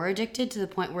be more addicted to the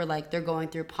point where like they're going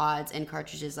through pods and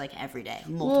cartridges like every day,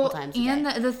 multiple times a day. And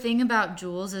the thing about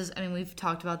Juuls is, I mean, we've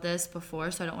talked about this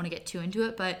before, so I don't want to get too into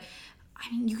it, but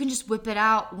I mean, you can just whip it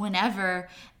out whenever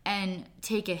and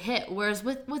take a hit. Whereas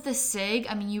with a cig,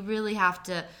 I mean, you really have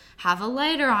to have a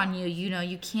lighter on you. You know,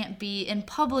 you can't be in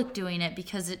public doing it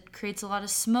because it creates a lot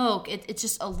of smoke. It's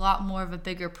just a lot more of a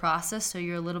bigger process, so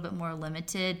you're a little bit more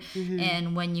limited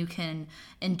in when you can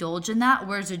indulge in that.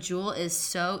 Whereas a Juul is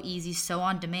so easy, so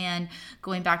on demand.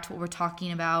 Going back to what we're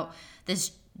talking about,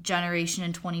 this generation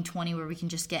in 2020 where we can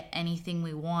just get anything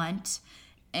we want,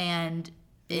 and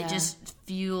it just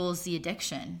fuels the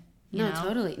addiction. You know?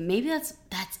 Totally. Maybe that's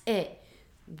it.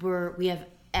 We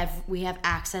have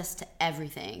access to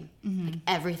everything. Mm-hmm. Like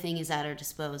everything is at our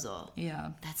disposal. Yeah.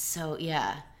 That's so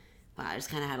Wow, I just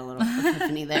kind of had a little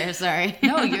epiphany there. Sorry.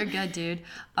 No, you're good, dude.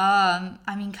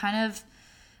 I mean, kind of,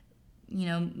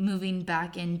 moving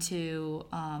back into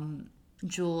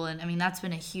Juul, and I mean, that's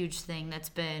been a huge thing that's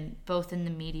been both in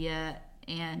the media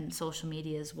and social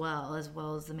media as well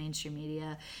as the mainstream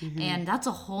media. And that's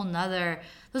a whole nother,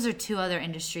 those are two other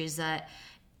industries that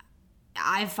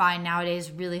I find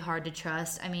nowadays really hard to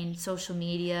trust. I mean, social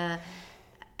media,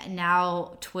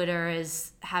 now Twitter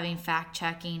is having fact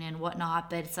checking and whatnot,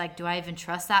 but it's like, do I even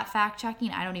trust that fact checking?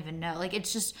 I don't even know. Like,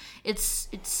 it's just, it's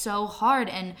so hard,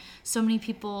 and so many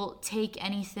people take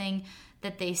anything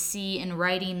that they see in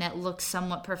writing that looks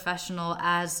somewhat professional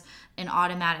as an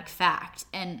automatic fact.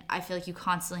 And I feel like you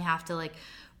constantly have to like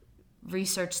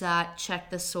research that,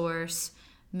 check the source,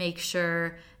 make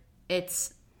sure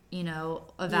it's,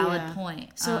 a valid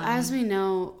point. So as we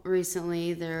know,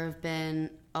 recently there have been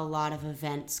a lot of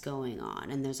events going on,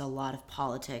 and there's a lot of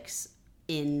politics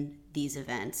in these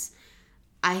events.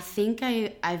 I think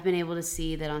I've been able to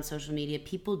see that on social media,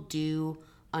 people do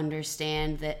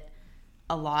understand that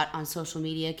a lot on social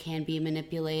media can be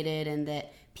manipulated, and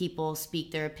that people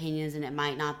speak their opinions and it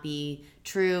might not be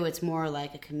true. It's more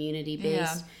like a community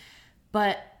based. Yeah.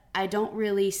 But I don't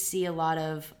really see a lot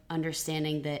of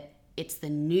understanding that it's the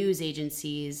news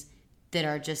agencies that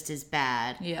are just as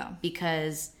bad. Yeah.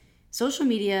 Because social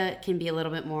media can be a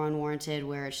little bit more unwarranted,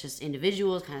 where it's just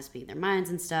individuals kind of speaking their minds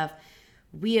and stuff.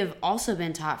 We have also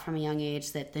been taught from a young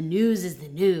age that the news is the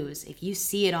news. If you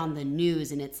see it on the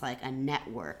news and it's like a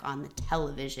network on the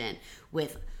television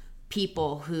with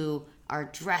people who are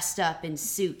dressed up in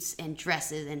suits and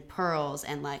dresses and pearls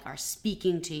and like are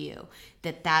speaking to you,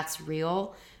 that's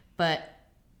real. But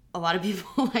a lot of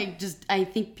people I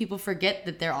think people forget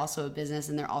that they're also a business,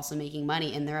 and they're also making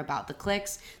money, and they're about the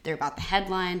clicks, they're about the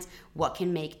headlines, what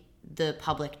can make the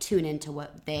public tune into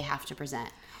what they have to present.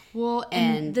 Well,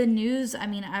 and the news, I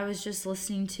mean, I was just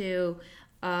listening to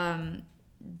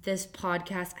this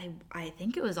podcast. I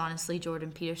think it was honestly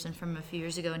Jordan Peterson from a few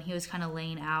years ago, and he was kind of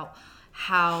laying out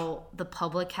how the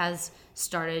public has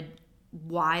started,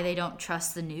 why they don't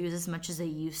trust the news as much as they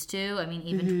used to. I mean,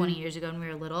 even 20 years ago when we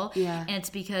were little. Yeah. And it's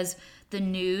because the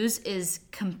news is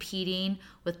competing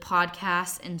with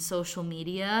podcasts and social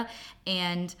media,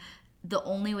 and the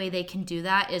only way they can do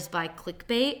that is by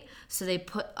clickbait. So they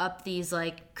put up these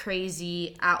like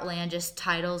crazy outlandish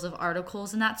titles of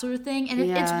articles and that sort of thing, and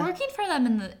it's working for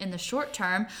them in the short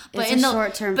term. But it's a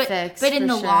short term fix. But in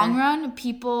the long run,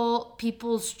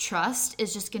 people's trust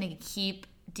is just going to keep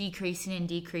decreasing and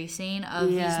decreasing of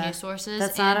these news sources.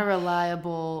 That's not a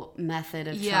reliable method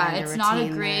of trying to retain. It's not a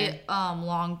great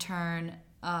long-term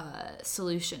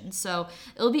solution. So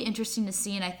it'll be interesting to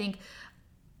see, and I think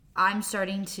I'm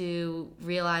starting to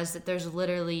realize that there's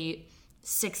literally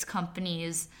 6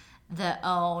 companies that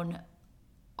own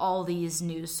all these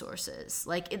news sources.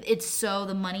 Like,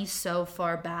 the money's so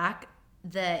far back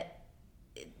that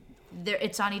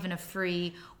it's not even a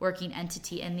free working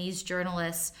entity, and these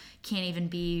journalists can't even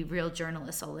be real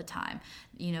journalists all the time.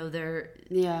 They're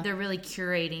really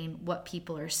curating what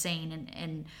people are saying,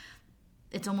 and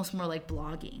it's almost more like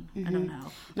blogging. I don't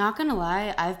know. Not gonna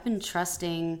lie, I've been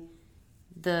trusting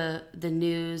the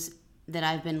news that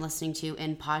I've been listening to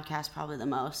in podcasts probably the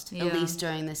most, at least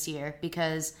during this year,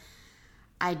 because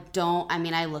I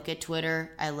look at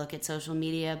Twitter, I look at social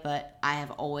media, but I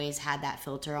have always had that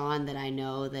filter on that I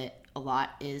know that a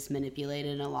lot is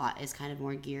manipulated and a lot is kind of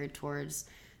more geared towards,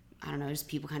 I don't know, just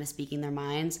people kind of speaking their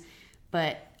minds.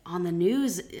 But on the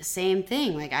news, same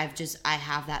thing. Like, I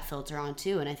have that filter on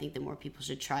too, and I think that more people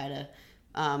should try to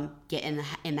get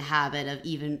in the habit of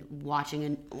even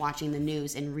watching the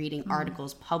news and reading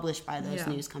articles published by those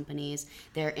news companies.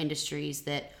 There are industries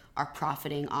that are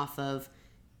profiting off of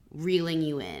reeling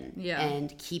you in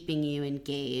and keeping you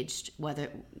engaged.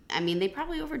 They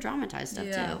probably over dramatize stuff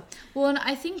too. Well, and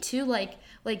I think too,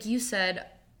 like you said,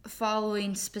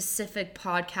 following specific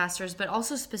podcasters, but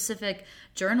also specific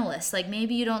journalists. Like,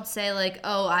 maybe you don't say like,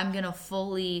 oh, I'm gonna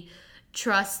fully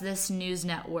trust this news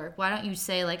network. Why don't you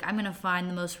say like, I'm gonna find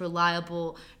the most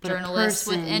reliable journalist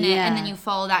within it, and then you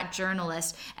follow that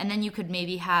journalist, and then you could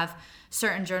maybe have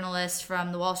certain journalists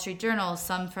from the Wall Street Journal,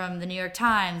 some from the New York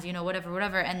Times,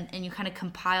 whatever, and you kind of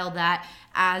compile that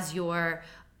as your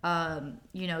Ella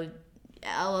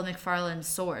McFarland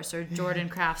source or Jordan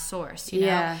Craft source,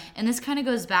 know? And this kind of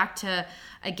goes back to,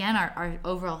 again, our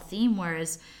overall theme,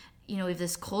 whereas, we have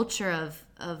this culture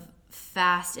of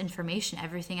fast information,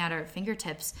 everything at our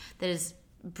fingertips, that is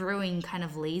brewing kind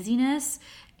of laziness,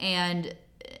 and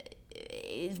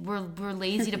we're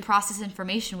lazy to process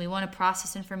information. We want to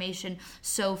process information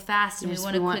so fast, and we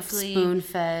want to quickly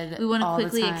spoon-fed. We want to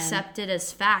quickly accept it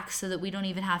as facts, so that we don't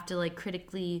even have to like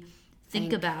critically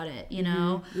think about it, you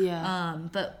know? Yeah.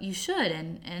 But you should.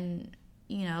 And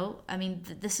you know, I mean,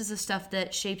 this is the stuff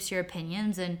that shapes your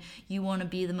opinions, and you want to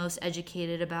be the most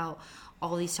educated about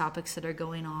all these topics that are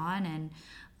going on.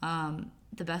 And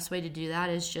the best way to do that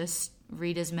is just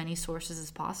read as many sources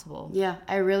as possible. Yeah,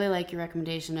 I really like your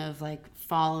recommendation of like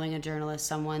following a journalist,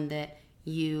 someone that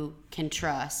you can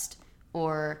trust,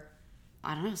 or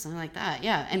I don't know, something like that.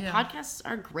 Yeah, and podcasts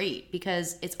are great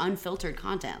because it's unfiltered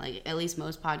content. Like at least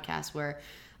most podcasts where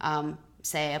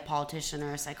say a politician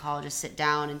or a psychologist sit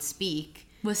down and speak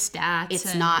with stats.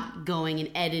 It's not going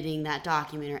and editing that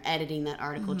document or editing that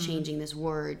article, changing this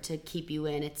word to keep you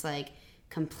in. It's like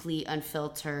complete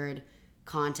unfiltered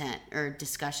content or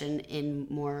discussion in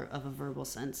more of a verbal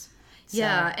sense. So.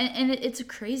 Yeah, and it's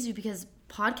crazy because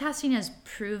podcasting has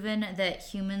proven that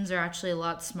humans are actually a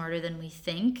lot smarter than we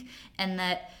think, and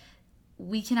that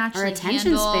we can actually our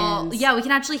attention spans. Yeah, we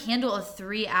can actually handle a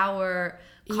 3-hour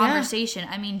conversation.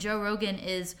 I mean, Joe Rogan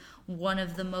is one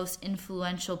of the most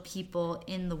influential people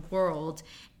in the world,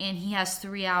 and he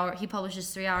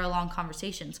publishes 3-hour long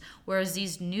conversations, whereas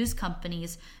these news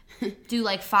companies do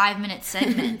like 5-minute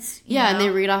segments. You know? And they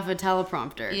read off a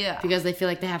teleprompter. Yeah. Because they feel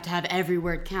like they have to have every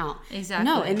word count. Exactly.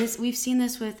 No, and we've seen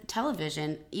this with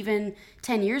television. Even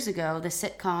 10 years ago, the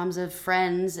sitcoms of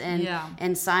Friends and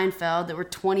Seinfeld that were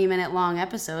 20-minute long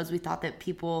episodes, we thought that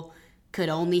people could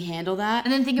only handle that.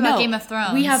 And then think about Game of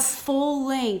Thrones. We have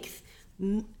full-length,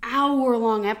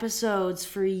 hour-long episodes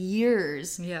for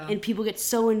years. Yeah. And people get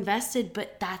so invested,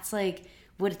 but that's like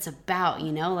what it's about,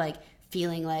 you know? Like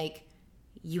feeling like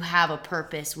you have a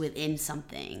purpose within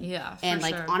something. Yeah, and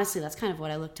like, honestly, that's kind of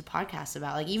what I look to podcasts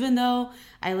about. Like, even though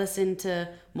I listen to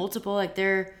multiple, like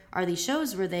there are these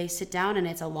shows where they sit down and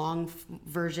it's a long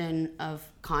version of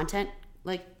content,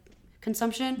 like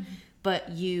consumption, but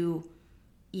you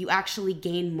actually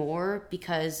gain more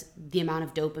because the amount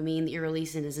of dopamine that you're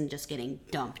releasing isn't just getting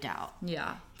dumped out.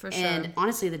 Yeah, for sure. And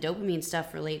honestly, the dopamine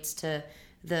stuff relates to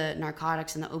the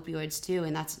narcotics and the opioids too,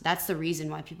 and that's the reason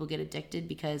why people get addicted,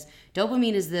 because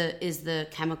dopamine is the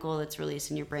chemical that's released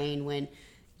in your brain when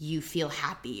you feel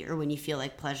happy or when you feel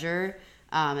like pleasure,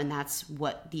 and that's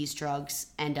what these drugs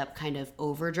end up kind of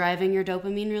overdriving your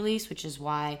dopamine release, which is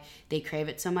why they crave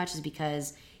it so much, is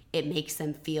because it makes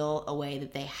them feel a way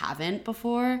that they haven't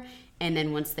before, and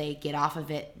then once they get off of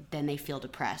it, then they feel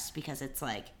depressed because it's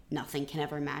like nothing can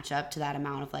ever match up to that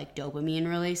amount of like dopamine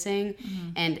releasing.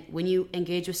 And when you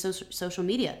engage with social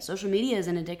media is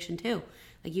an addiction too.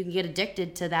 Like you can get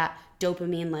addicted to that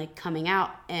dopamine like coming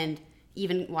out, and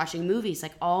even watching movies,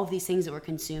 like all of these things that we're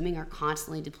consuming are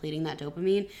constantly depleting that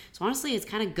dopamine. So honestly, it's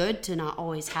kind of good to not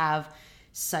always have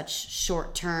such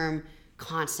short-term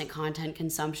constant content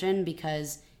consumption,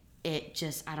 because it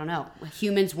just, I don't know,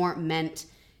 humans weren't meant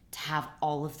to have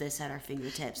all of this at our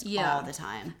fingertips all the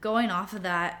time. Going off of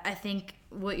that, I think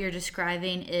what you're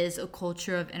describing is a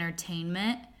culture of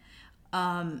entertainment,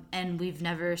 and we've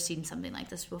never seen something like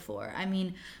this before. I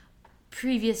mean,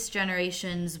 previous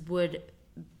generations would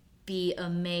be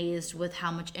amazed with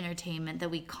how much entertainment that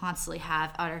we constantly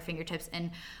have at our fingertips,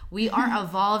 and we aren't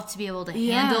evolved to be able to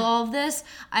handle all of this.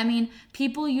 I mean,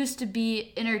 people used to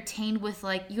be entertained with,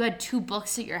 like, you had 2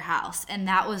 books at your house, and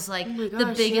that was like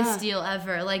the biggest deal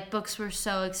ever. Like, books were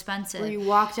so expensive. Or you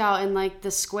walked out in like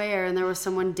the square and there was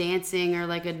someone dancing, or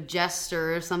like a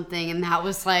jester or something, and that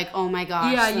was like, oh my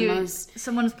gosh,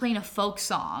 someone's playing a folk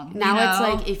song. Now it's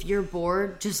like, if you're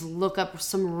bored, just look up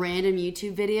some random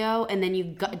YouTube video, and then you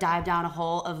dive down a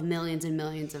hole of millions and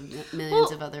millions of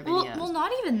of other videos. Well,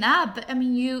 not even that, but I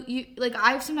mean, you like,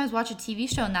 I sometimes watch a TV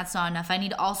show and that's not enough. I need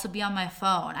to also be on my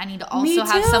phone. I need to also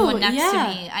have someone next to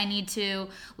me. I need to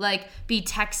like be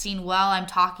texting while I'm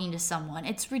talking to someone.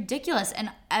 It's ridiculous,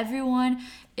 and everyone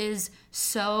is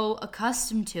so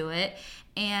accustomed to it.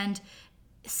 And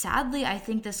sadly, I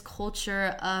think this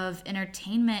culture of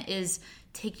entertainment is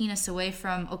taking us away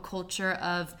from a culture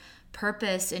of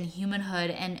purpose and humanhood,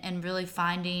 and really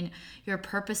finding your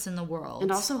purpose in the world.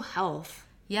 And also health.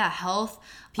 Yeah, health.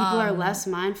 People are less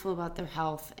mindful about their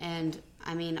health. And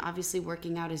I mean, obviously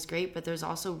working out is great, but there's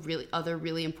also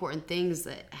really important things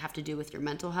that have to do with your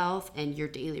mental health and your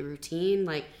daily routine.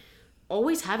 Like,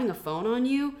 always having a phone on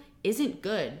you isn't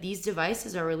good. These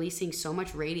devices are releasing so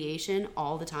much radiation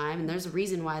all the time, and there's a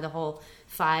reason why the whole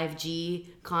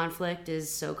 5G conflict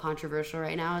is so controversial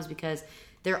right now, is because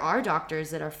there are doctors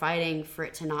that are fighting for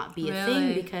it to not be a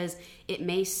thing, because it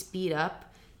may speed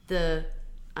up the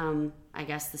I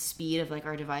guess the speed of like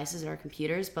our devices and our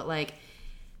computers, but like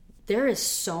there is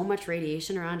so much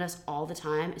radiation around us all the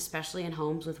time, especially in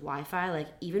homes with Wi-Fi. Like,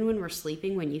 even when we're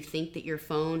sleeping, when you think that your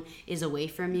phone is away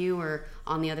from you or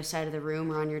on the other side of the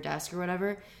room or on your desk or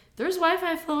whatever, there's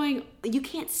Wi-Fi flowing. You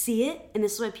can't see it, and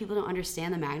this is why people don't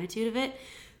understand the magnitude of it,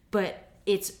 but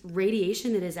it's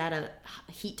radiation that is at a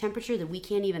heat temperature that we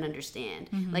can't even understand.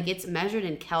 Like, it's measured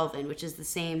in Kelvin, which is the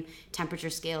same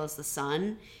temperature scale as the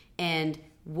sun, and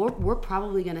we're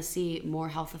probably going to see more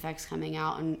health effects coming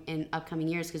out in upcoming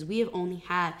years, because we have only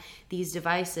had these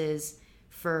devices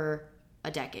for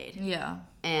a decade. Yeah.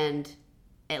 And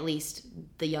at least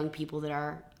the young people that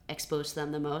are exposed to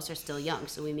them the most are still young.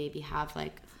 So we maybe have,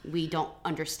 like, we don't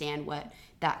understand what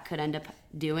that could end up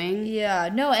doing. Yeah,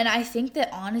 no, and I think that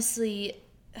honestly,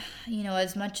 you know,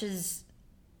 as much as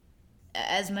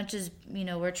you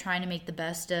know, we're trying to make the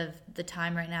best of the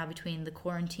time right now between the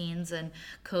quarantines and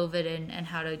COVID and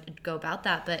how to go about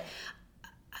that, but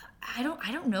I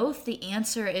don't know if the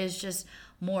answer is just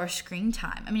more screen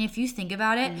time. I mean, if you think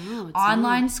about it,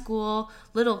 online school,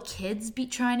 little kids be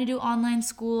trying to do online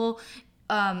school,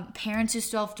 parents who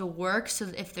still have to work, so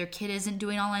if their kid isn't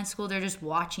doing online school, they're just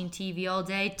watching TV all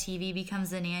day. TV becomes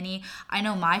the nanny. I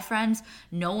know my friends,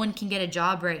 no one can get a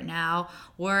job right now.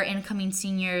 We're incoming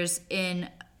seniors in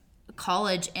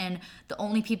college, and the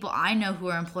only people I know who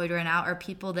are employed right now are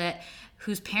people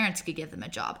whose parents could give them a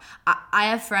job. I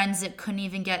have friends that couldn't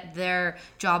even get their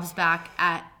jobs back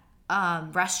at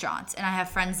restaurants, and I have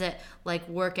friends that like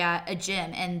work at a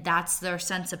gym, and that's their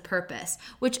sense of purpose.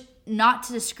 Which, not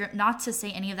to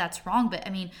say any of that's wrong, but I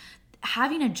mean,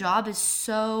 having a job is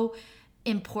so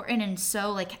important, and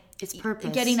so like it's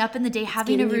purpose. Getting up in the day,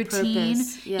 having a routine,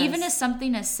 yes. Even as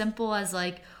something as simple as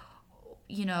like,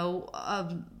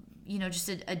 just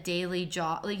a daily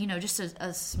job, like, just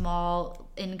a small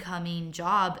incoming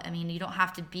job. I mean, you don't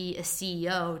have to be a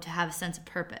CEO to have a sense of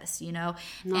purpose, No.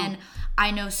 And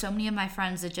I know so many of my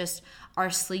friends that just are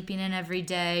sleeping in every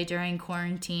day during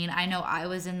quarantine. I know I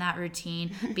was in that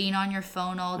routine, being on your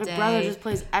phone all day. My brother just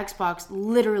plays Xbox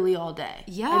literally all day.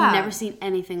 Yeah. I've never seen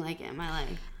anything like it in my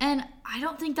life. And I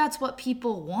don't think that's what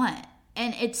people want.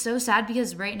 And it's so sad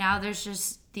because right now there's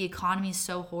just, the economy is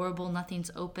so horrible.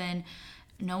 Nothing's open.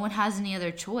 No one has any other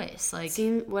choice. Like,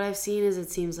 what I've seen is, it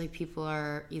seems like people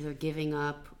are either giving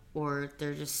up or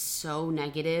they're just so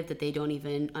negative that they don't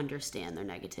even understand their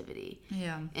negativity.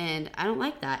 Yeah. And I don't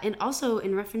like that. And also,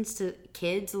 in reference to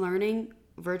kids learning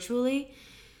virtually,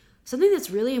 something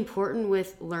that's really important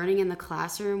with learning in the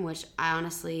classroom, which I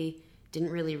honestly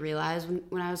didn't really realize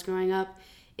when I was growing up,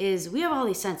 is we have all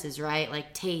these senses, right?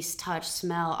 Like taste, touch,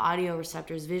 smell, audio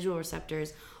receptors, visual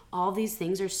receptors. All these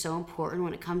things are so important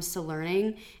when it comes to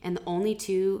learning, and the only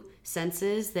two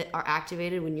senses that are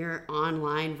activated when you're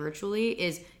online virtually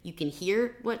is you can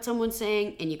hear what someone's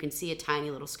saying and you can see a tiny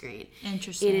little screen.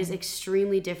 Interesting. It is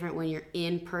extremely different when you're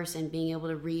in person, being able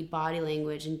to read body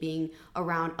language and being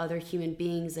around other human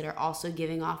beings that are also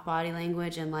giving off body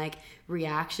language and like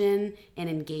reaction and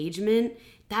engagement.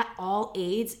 That all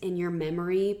aids in your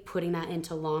memory, putting that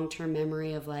into long-term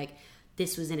memory of like,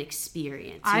 this was an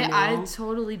experience. I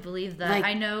totally believe that. Like,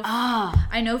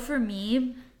 I know for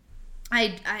me,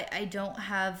 I don't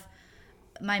have,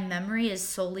 my memory is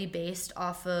solely based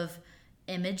off of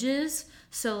images.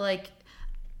 So like,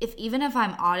 even if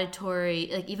I'm auditory,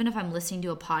 like even if I'm listening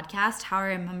to a podcast, how I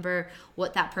remember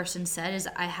what that person said is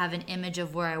I have an image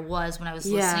of where I was when I was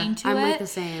listening to it. I'm like the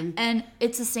same. And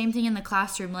it's the same thing in the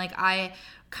classroom. Like, I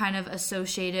kind of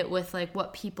associate it with like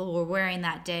what people were wearing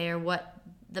that day, or what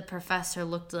the professor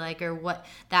looked like, or what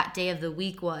that day of the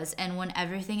week was. And when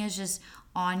everything is just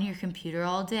on your computer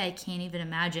all day, I can't even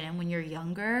imagine. And when you're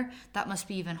younger, that must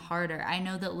be even harder. I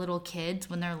know that little kids,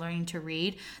 when they're learning to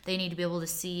read, they need to be able to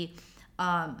see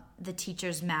the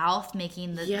teacher's mouth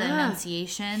making the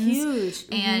enunciations. Huge.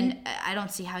 And I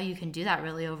don't see how you can do that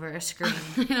really over a screen.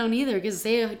 I don't either, because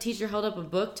say a teacher held up a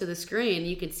book to the screen,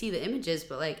 you can see the images,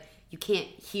 but like you can't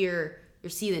hear or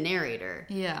see the narrator.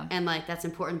 Yeah. And like that's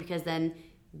important, because then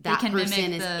that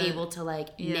person is able to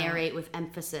like narrate with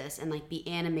emphasis and like be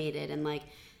animated and like,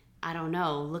 I don't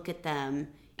know, look at them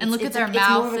and look at their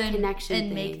mouth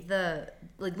and make the,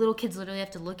 like, little kids literally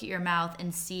have to look at your mouth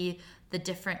and see the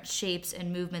different shapes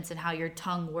and movements and how your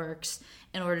tongue works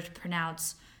in order to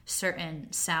pronounce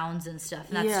certain sounds and stuff.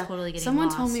 And that's totally getting Someone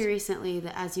lost. told me recently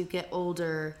that as you get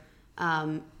older,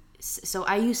 so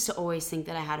I used to always think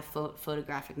that I had a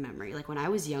photographic memory. Like when I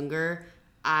was younger,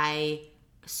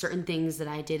 certain things that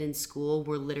I did in school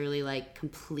were literally like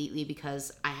completely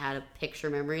because I had a picture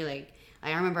memory. Like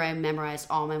I remember I memorized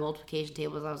all my multiplication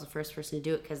tables. I was the first person to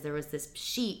do it because there was this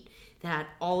sheet that had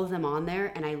all of them on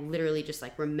there, and I literally just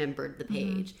like remembered the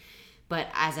page. Mm-hmm. But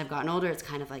as I've gotten older, it's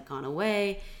kind of like gone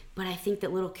away. But I think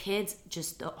that little kids,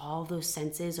 just all those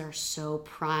senses are so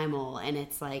primal, and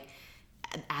it's like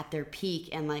at their peak.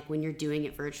 And like when you're doing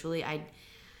it virtually,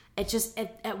 it just,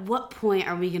 at what point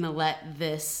are we going to let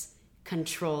this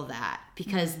control that?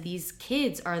 Because these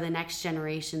kids are the next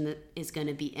generation that is going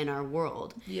to be in our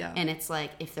world. Yeah. And it's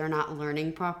like, if they're not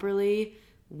learning properly,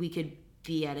 we could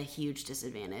be at a huge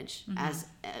disadvantage as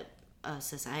a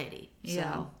society.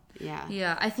 Yeah. So, yeah.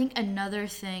 Yeah, I think another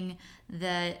thing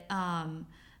that,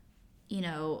 you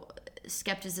know,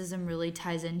 skepticism really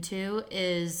ties into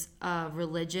is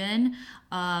religion.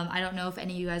 I don't know if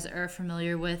any of you guys are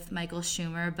familiar with Michael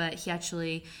Schumer, but he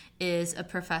actually is a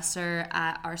professor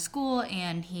at our school,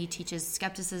 and he teaches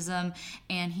skepticism,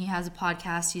 and he has a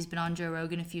podcast. He's been on Joe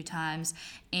Rogan a few times,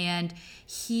 and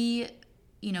he,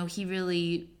 you know, he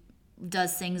really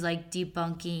does things like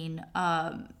debunking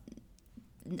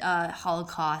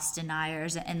Holocaust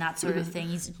deniers and that sort of thing.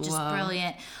 He's just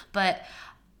brilliant. But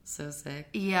so sick.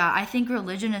 Yeah, I think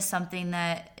religion is something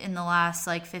that in the last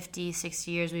like 50, 60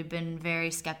 years we've been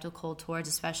very skeptical towards,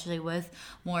 especially with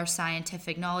more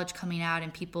scientific knowledge coming out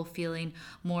and people feeling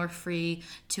more free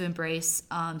to embrace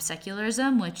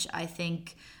secularism, which I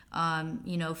think,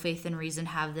 you know, faith and reason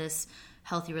have this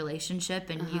healthy relationship,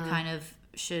 and you kind of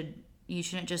you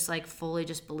shouldn't just like fully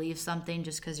just believe something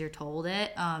just because you're told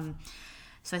it.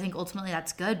 So I think ultimately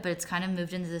that's good, but it's kind of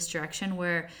moved into this direction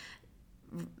where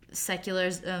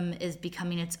secularism is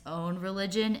becoming its own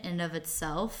religion in and of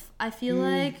itself, I feel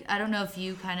like. I don't know if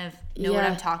you kind of know what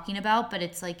I'm talking about, but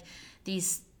it's like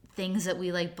these things that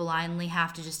we like blindly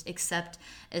have to just accept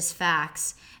as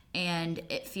facts, and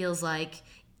it feels like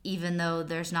even though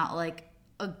there's not like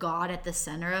a god at the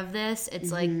center of this,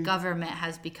 it's like government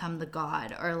has become the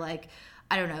god, or like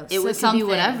I don't know. It could be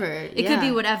whatever. It could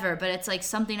be whatever, but it's like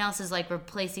something else is like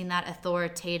replacing that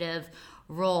authoritative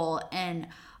role, and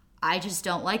I just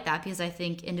don't like that, because I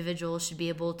think individuals should be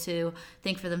able to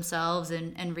think for themselves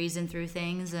and reason through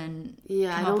things and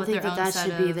I don't think that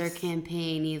should be their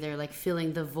campaign either, like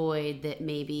filling the void that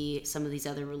maybe some of these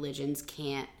other religions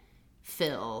can't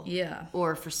fill. Yeah.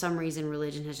 Or for some reason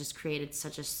religion has just created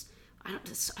such a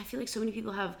I feel like so many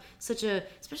people have such a,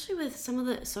 especially with some of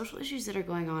the social issues that are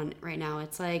going on right now,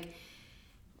 it's like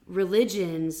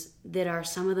religions that are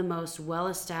some of the most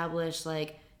well-established,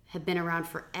 like have been around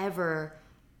forever,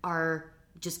 are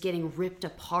just getting ripped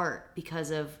apart because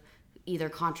of either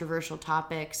controversial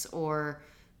topics or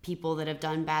people that have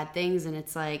done bad things. And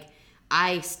it's like,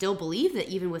 I still believe that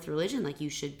even with religion, like you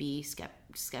should be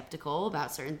skeptical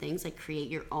about certain things, like create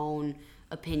your own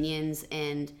opinions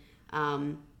and,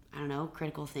 I don't know,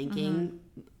 critical thinking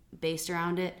based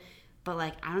around it. But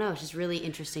like, I don't know, it's just really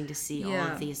interesting to see all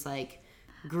of these like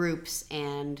groups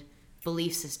and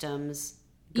belief systems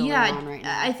going on right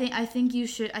now. I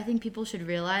think people should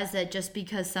realize that just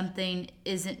because something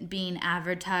isn't being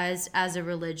advertised as a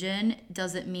religion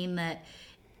doesn't mean that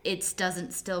it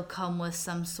doesn't still come with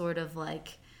some sort of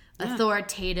like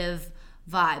authoritative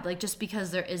vibe. Like just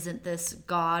because there isn't this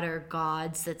god or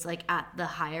gods that's like at the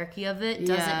hierarchy of it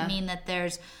doesn't mean that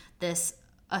there's this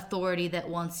authority that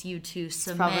wants you to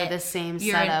submit. It's probably the same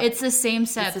setup. It's the same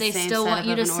setup. They still want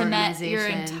you to submit your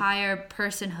organization. entire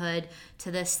personhood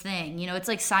to this thing. You know, it's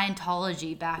like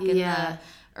Scientology back in the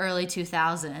early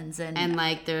 2000s. And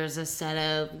like there's a set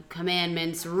of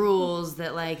commandments, rules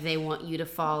that like they want you to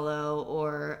follow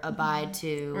or abide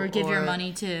to. Or give your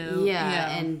money to.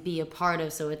 Yeah, and be a part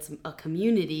of. So it's a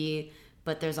community,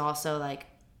 but there's also like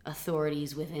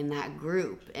authorities within that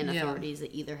group and authorities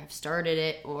that either have started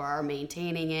it or are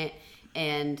maintaining it.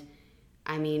 And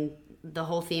I mean, the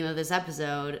whole theme of this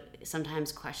episode,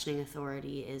 sometimes questioning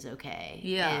authority is okay.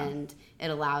 Yeah. And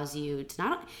it allows you to it's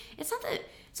not that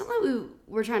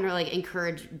we're trying to like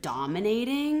encourage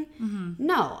dominating.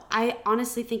 No, I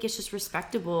honestly think it's just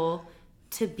respectable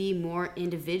to be more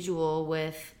individual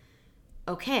with,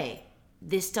 okay,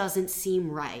 this doesn't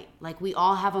seem right. Like we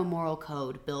all have a moral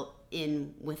code built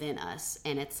within us,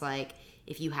 and it's like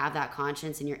if you have that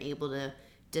conscience and you're able to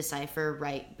decipher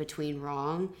right between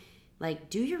wrong, like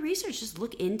do your research, just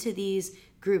look into these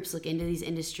groups, look into these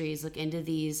industries, look into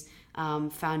these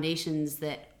foundations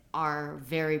that are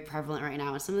very prevalent right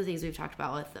now. And some of the things we've talked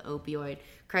about with the opioid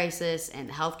crisis and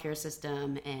the healthcare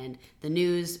system and the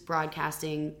news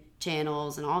broadcasting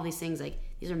channels and all these things, like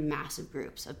these are massive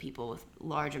groups of people with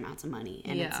large amounts of money.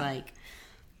 And it's like,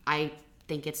 I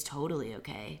think it's totally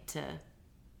okay to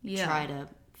try to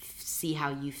see how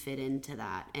you fit into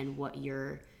that and what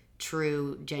your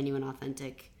true, genuine,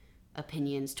 authentic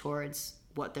opinions towards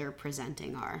what they're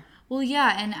presenting are. Well,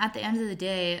 yeah, and at the end of the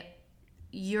day,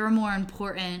 you're more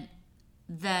important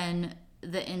than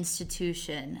the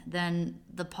institution, than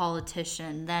the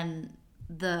politician, than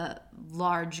the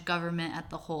large government at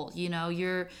the whole. You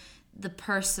know, the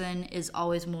person is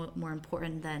always more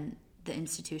important than the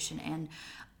institution. And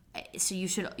So you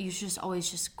should just always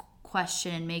just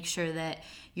question and make sure that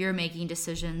you're making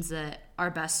decisions that are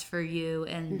best for you,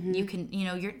 and you can,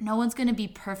 no one's going to be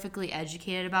perfectly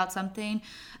educated about something.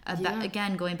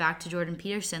 Again, going back to Jordan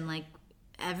Peterson, like,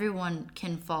 everyone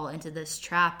can fall into this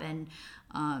trap, and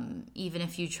even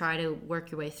if you try to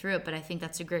work your way through it. But I think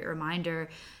that's a great reminder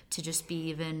to just be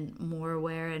even more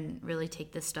aware and really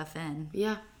take this stuff in.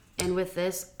 Yeah. And with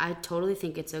this, I totally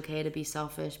think it's okay to be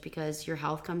selfish, because your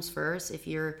health comes first. If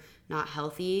you're not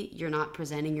healthy, you're not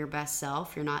presenting your best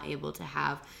self. You're not able to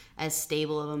have as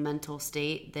stable of a mental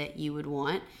state that you would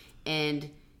want. And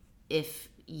if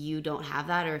you don't have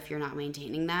that, or if you're not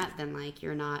maintaining that, then like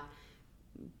you're not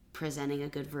presenting a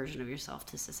good version of yourself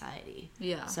to society.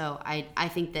 Yeah. So I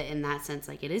think that in that sense,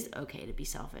 like, it is okay to be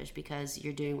selfish, because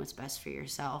you're doing what's best for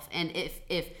yourself. And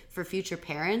if for future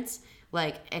parents,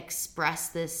 like, express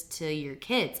this to your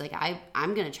kids. Like,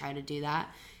 I'm going to try to do that.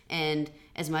 And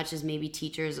as much as maybe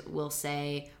teachers will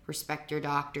say, respect your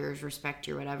doctors, respect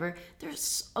your whatever,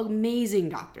 there's amazing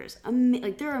doctors.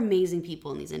 Like, there are amazing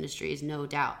people in these industries, no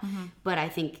doubt. But I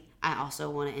think I also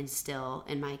want to instill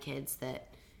in my kids that,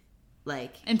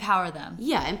 like, empower them.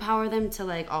 Yeah, empower them to,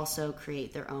 like, also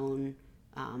create their own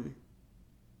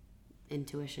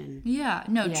intuition. Yeah,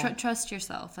 no, trust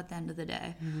yourself at the end of the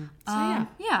day. So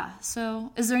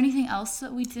So is there anything else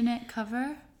that we didn't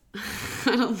cover?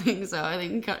 I don't think so. I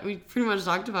think we pretty much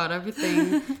talked about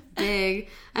everything big.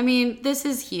 I mean, this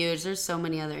is huge. There's so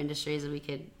many other industries that we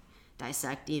could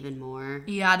dissect even more.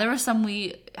 Yeah, there were some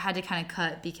we had to kind of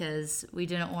cut because we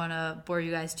didn't want to bore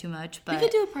you guys too much. But we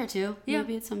could do a part 2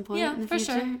 maybe at some point in the for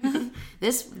future. Sure.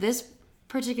 This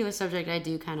particular subject, I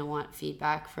do kind of want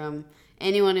feedback from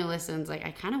anyone who listens. Like,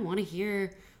 I kind of want to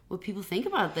hear what people think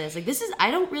about this. Like,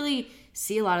 I don't really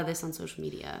see a lot of this on social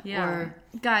media. Yeah. Or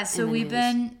guys, so we've news.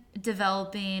 been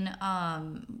developing,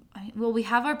 we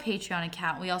have our Patreon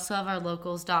account. We also have our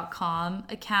locals.com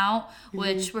account,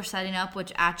 which we're setting up,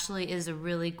 which actually is a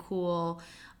really cool,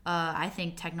 I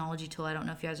think, technology tool. I don't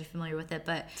know if you guys are familiar with it,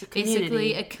 but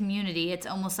basically a community. It's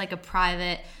almost like a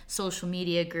private social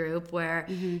media group where,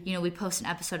 we post an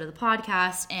episode of the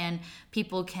podcast and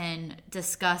people can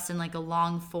discuss in like a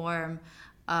long form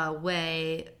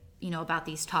way, about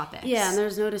these topics. Yeah, and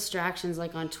there's no distractions.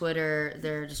 Like on Twitter,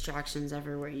 there are distractions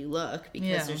everywhere you look,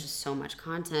 because there's just so much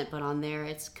content. But on there,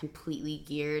 it's completely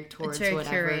geared towards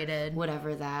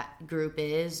whatever that group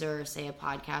is, or say a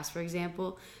podcast, for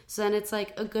example. So then it's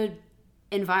like a good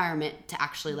environment to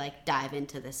actually like dive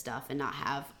into this stuff and not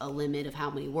have a limit of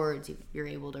how many words you're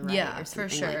able to write or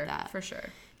something like that. For sure.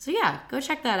 So yeah, go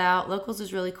check that out. Locals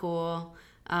is really cool.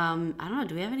 I don't know.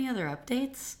 Do we have any other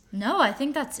updates? No, I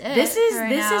think that's it. This is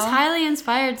Highly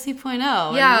Inspired 2.0.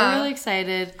 Yeah, and we're really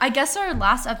excited. I guess our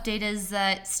last update is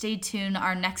that stay tuned.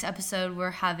 Our next episode,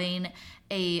 we're having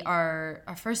our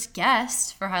first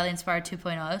guest for Highly Inspired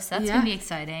 2.0. So that's gonna be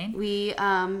exciting.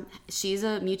 She's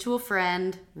a mutual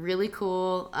friend. Really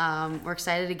cool. We're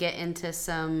excited to get into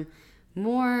some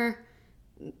more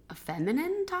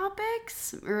feminine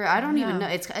topics, or I don't even know.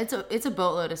 It's a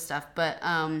boatload of stuff, but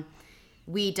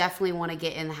we definitely want to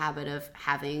get in the habit of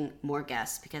having more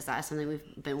guests, because that is something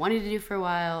we've been wanting to do for a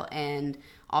while, and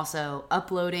also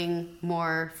uploading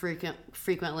more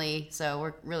frequently. So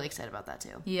we're really excited about that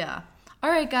too. Yeah. All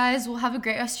right, guys. Well, have a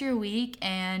great rest of your week,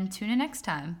 and tune in next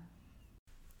time.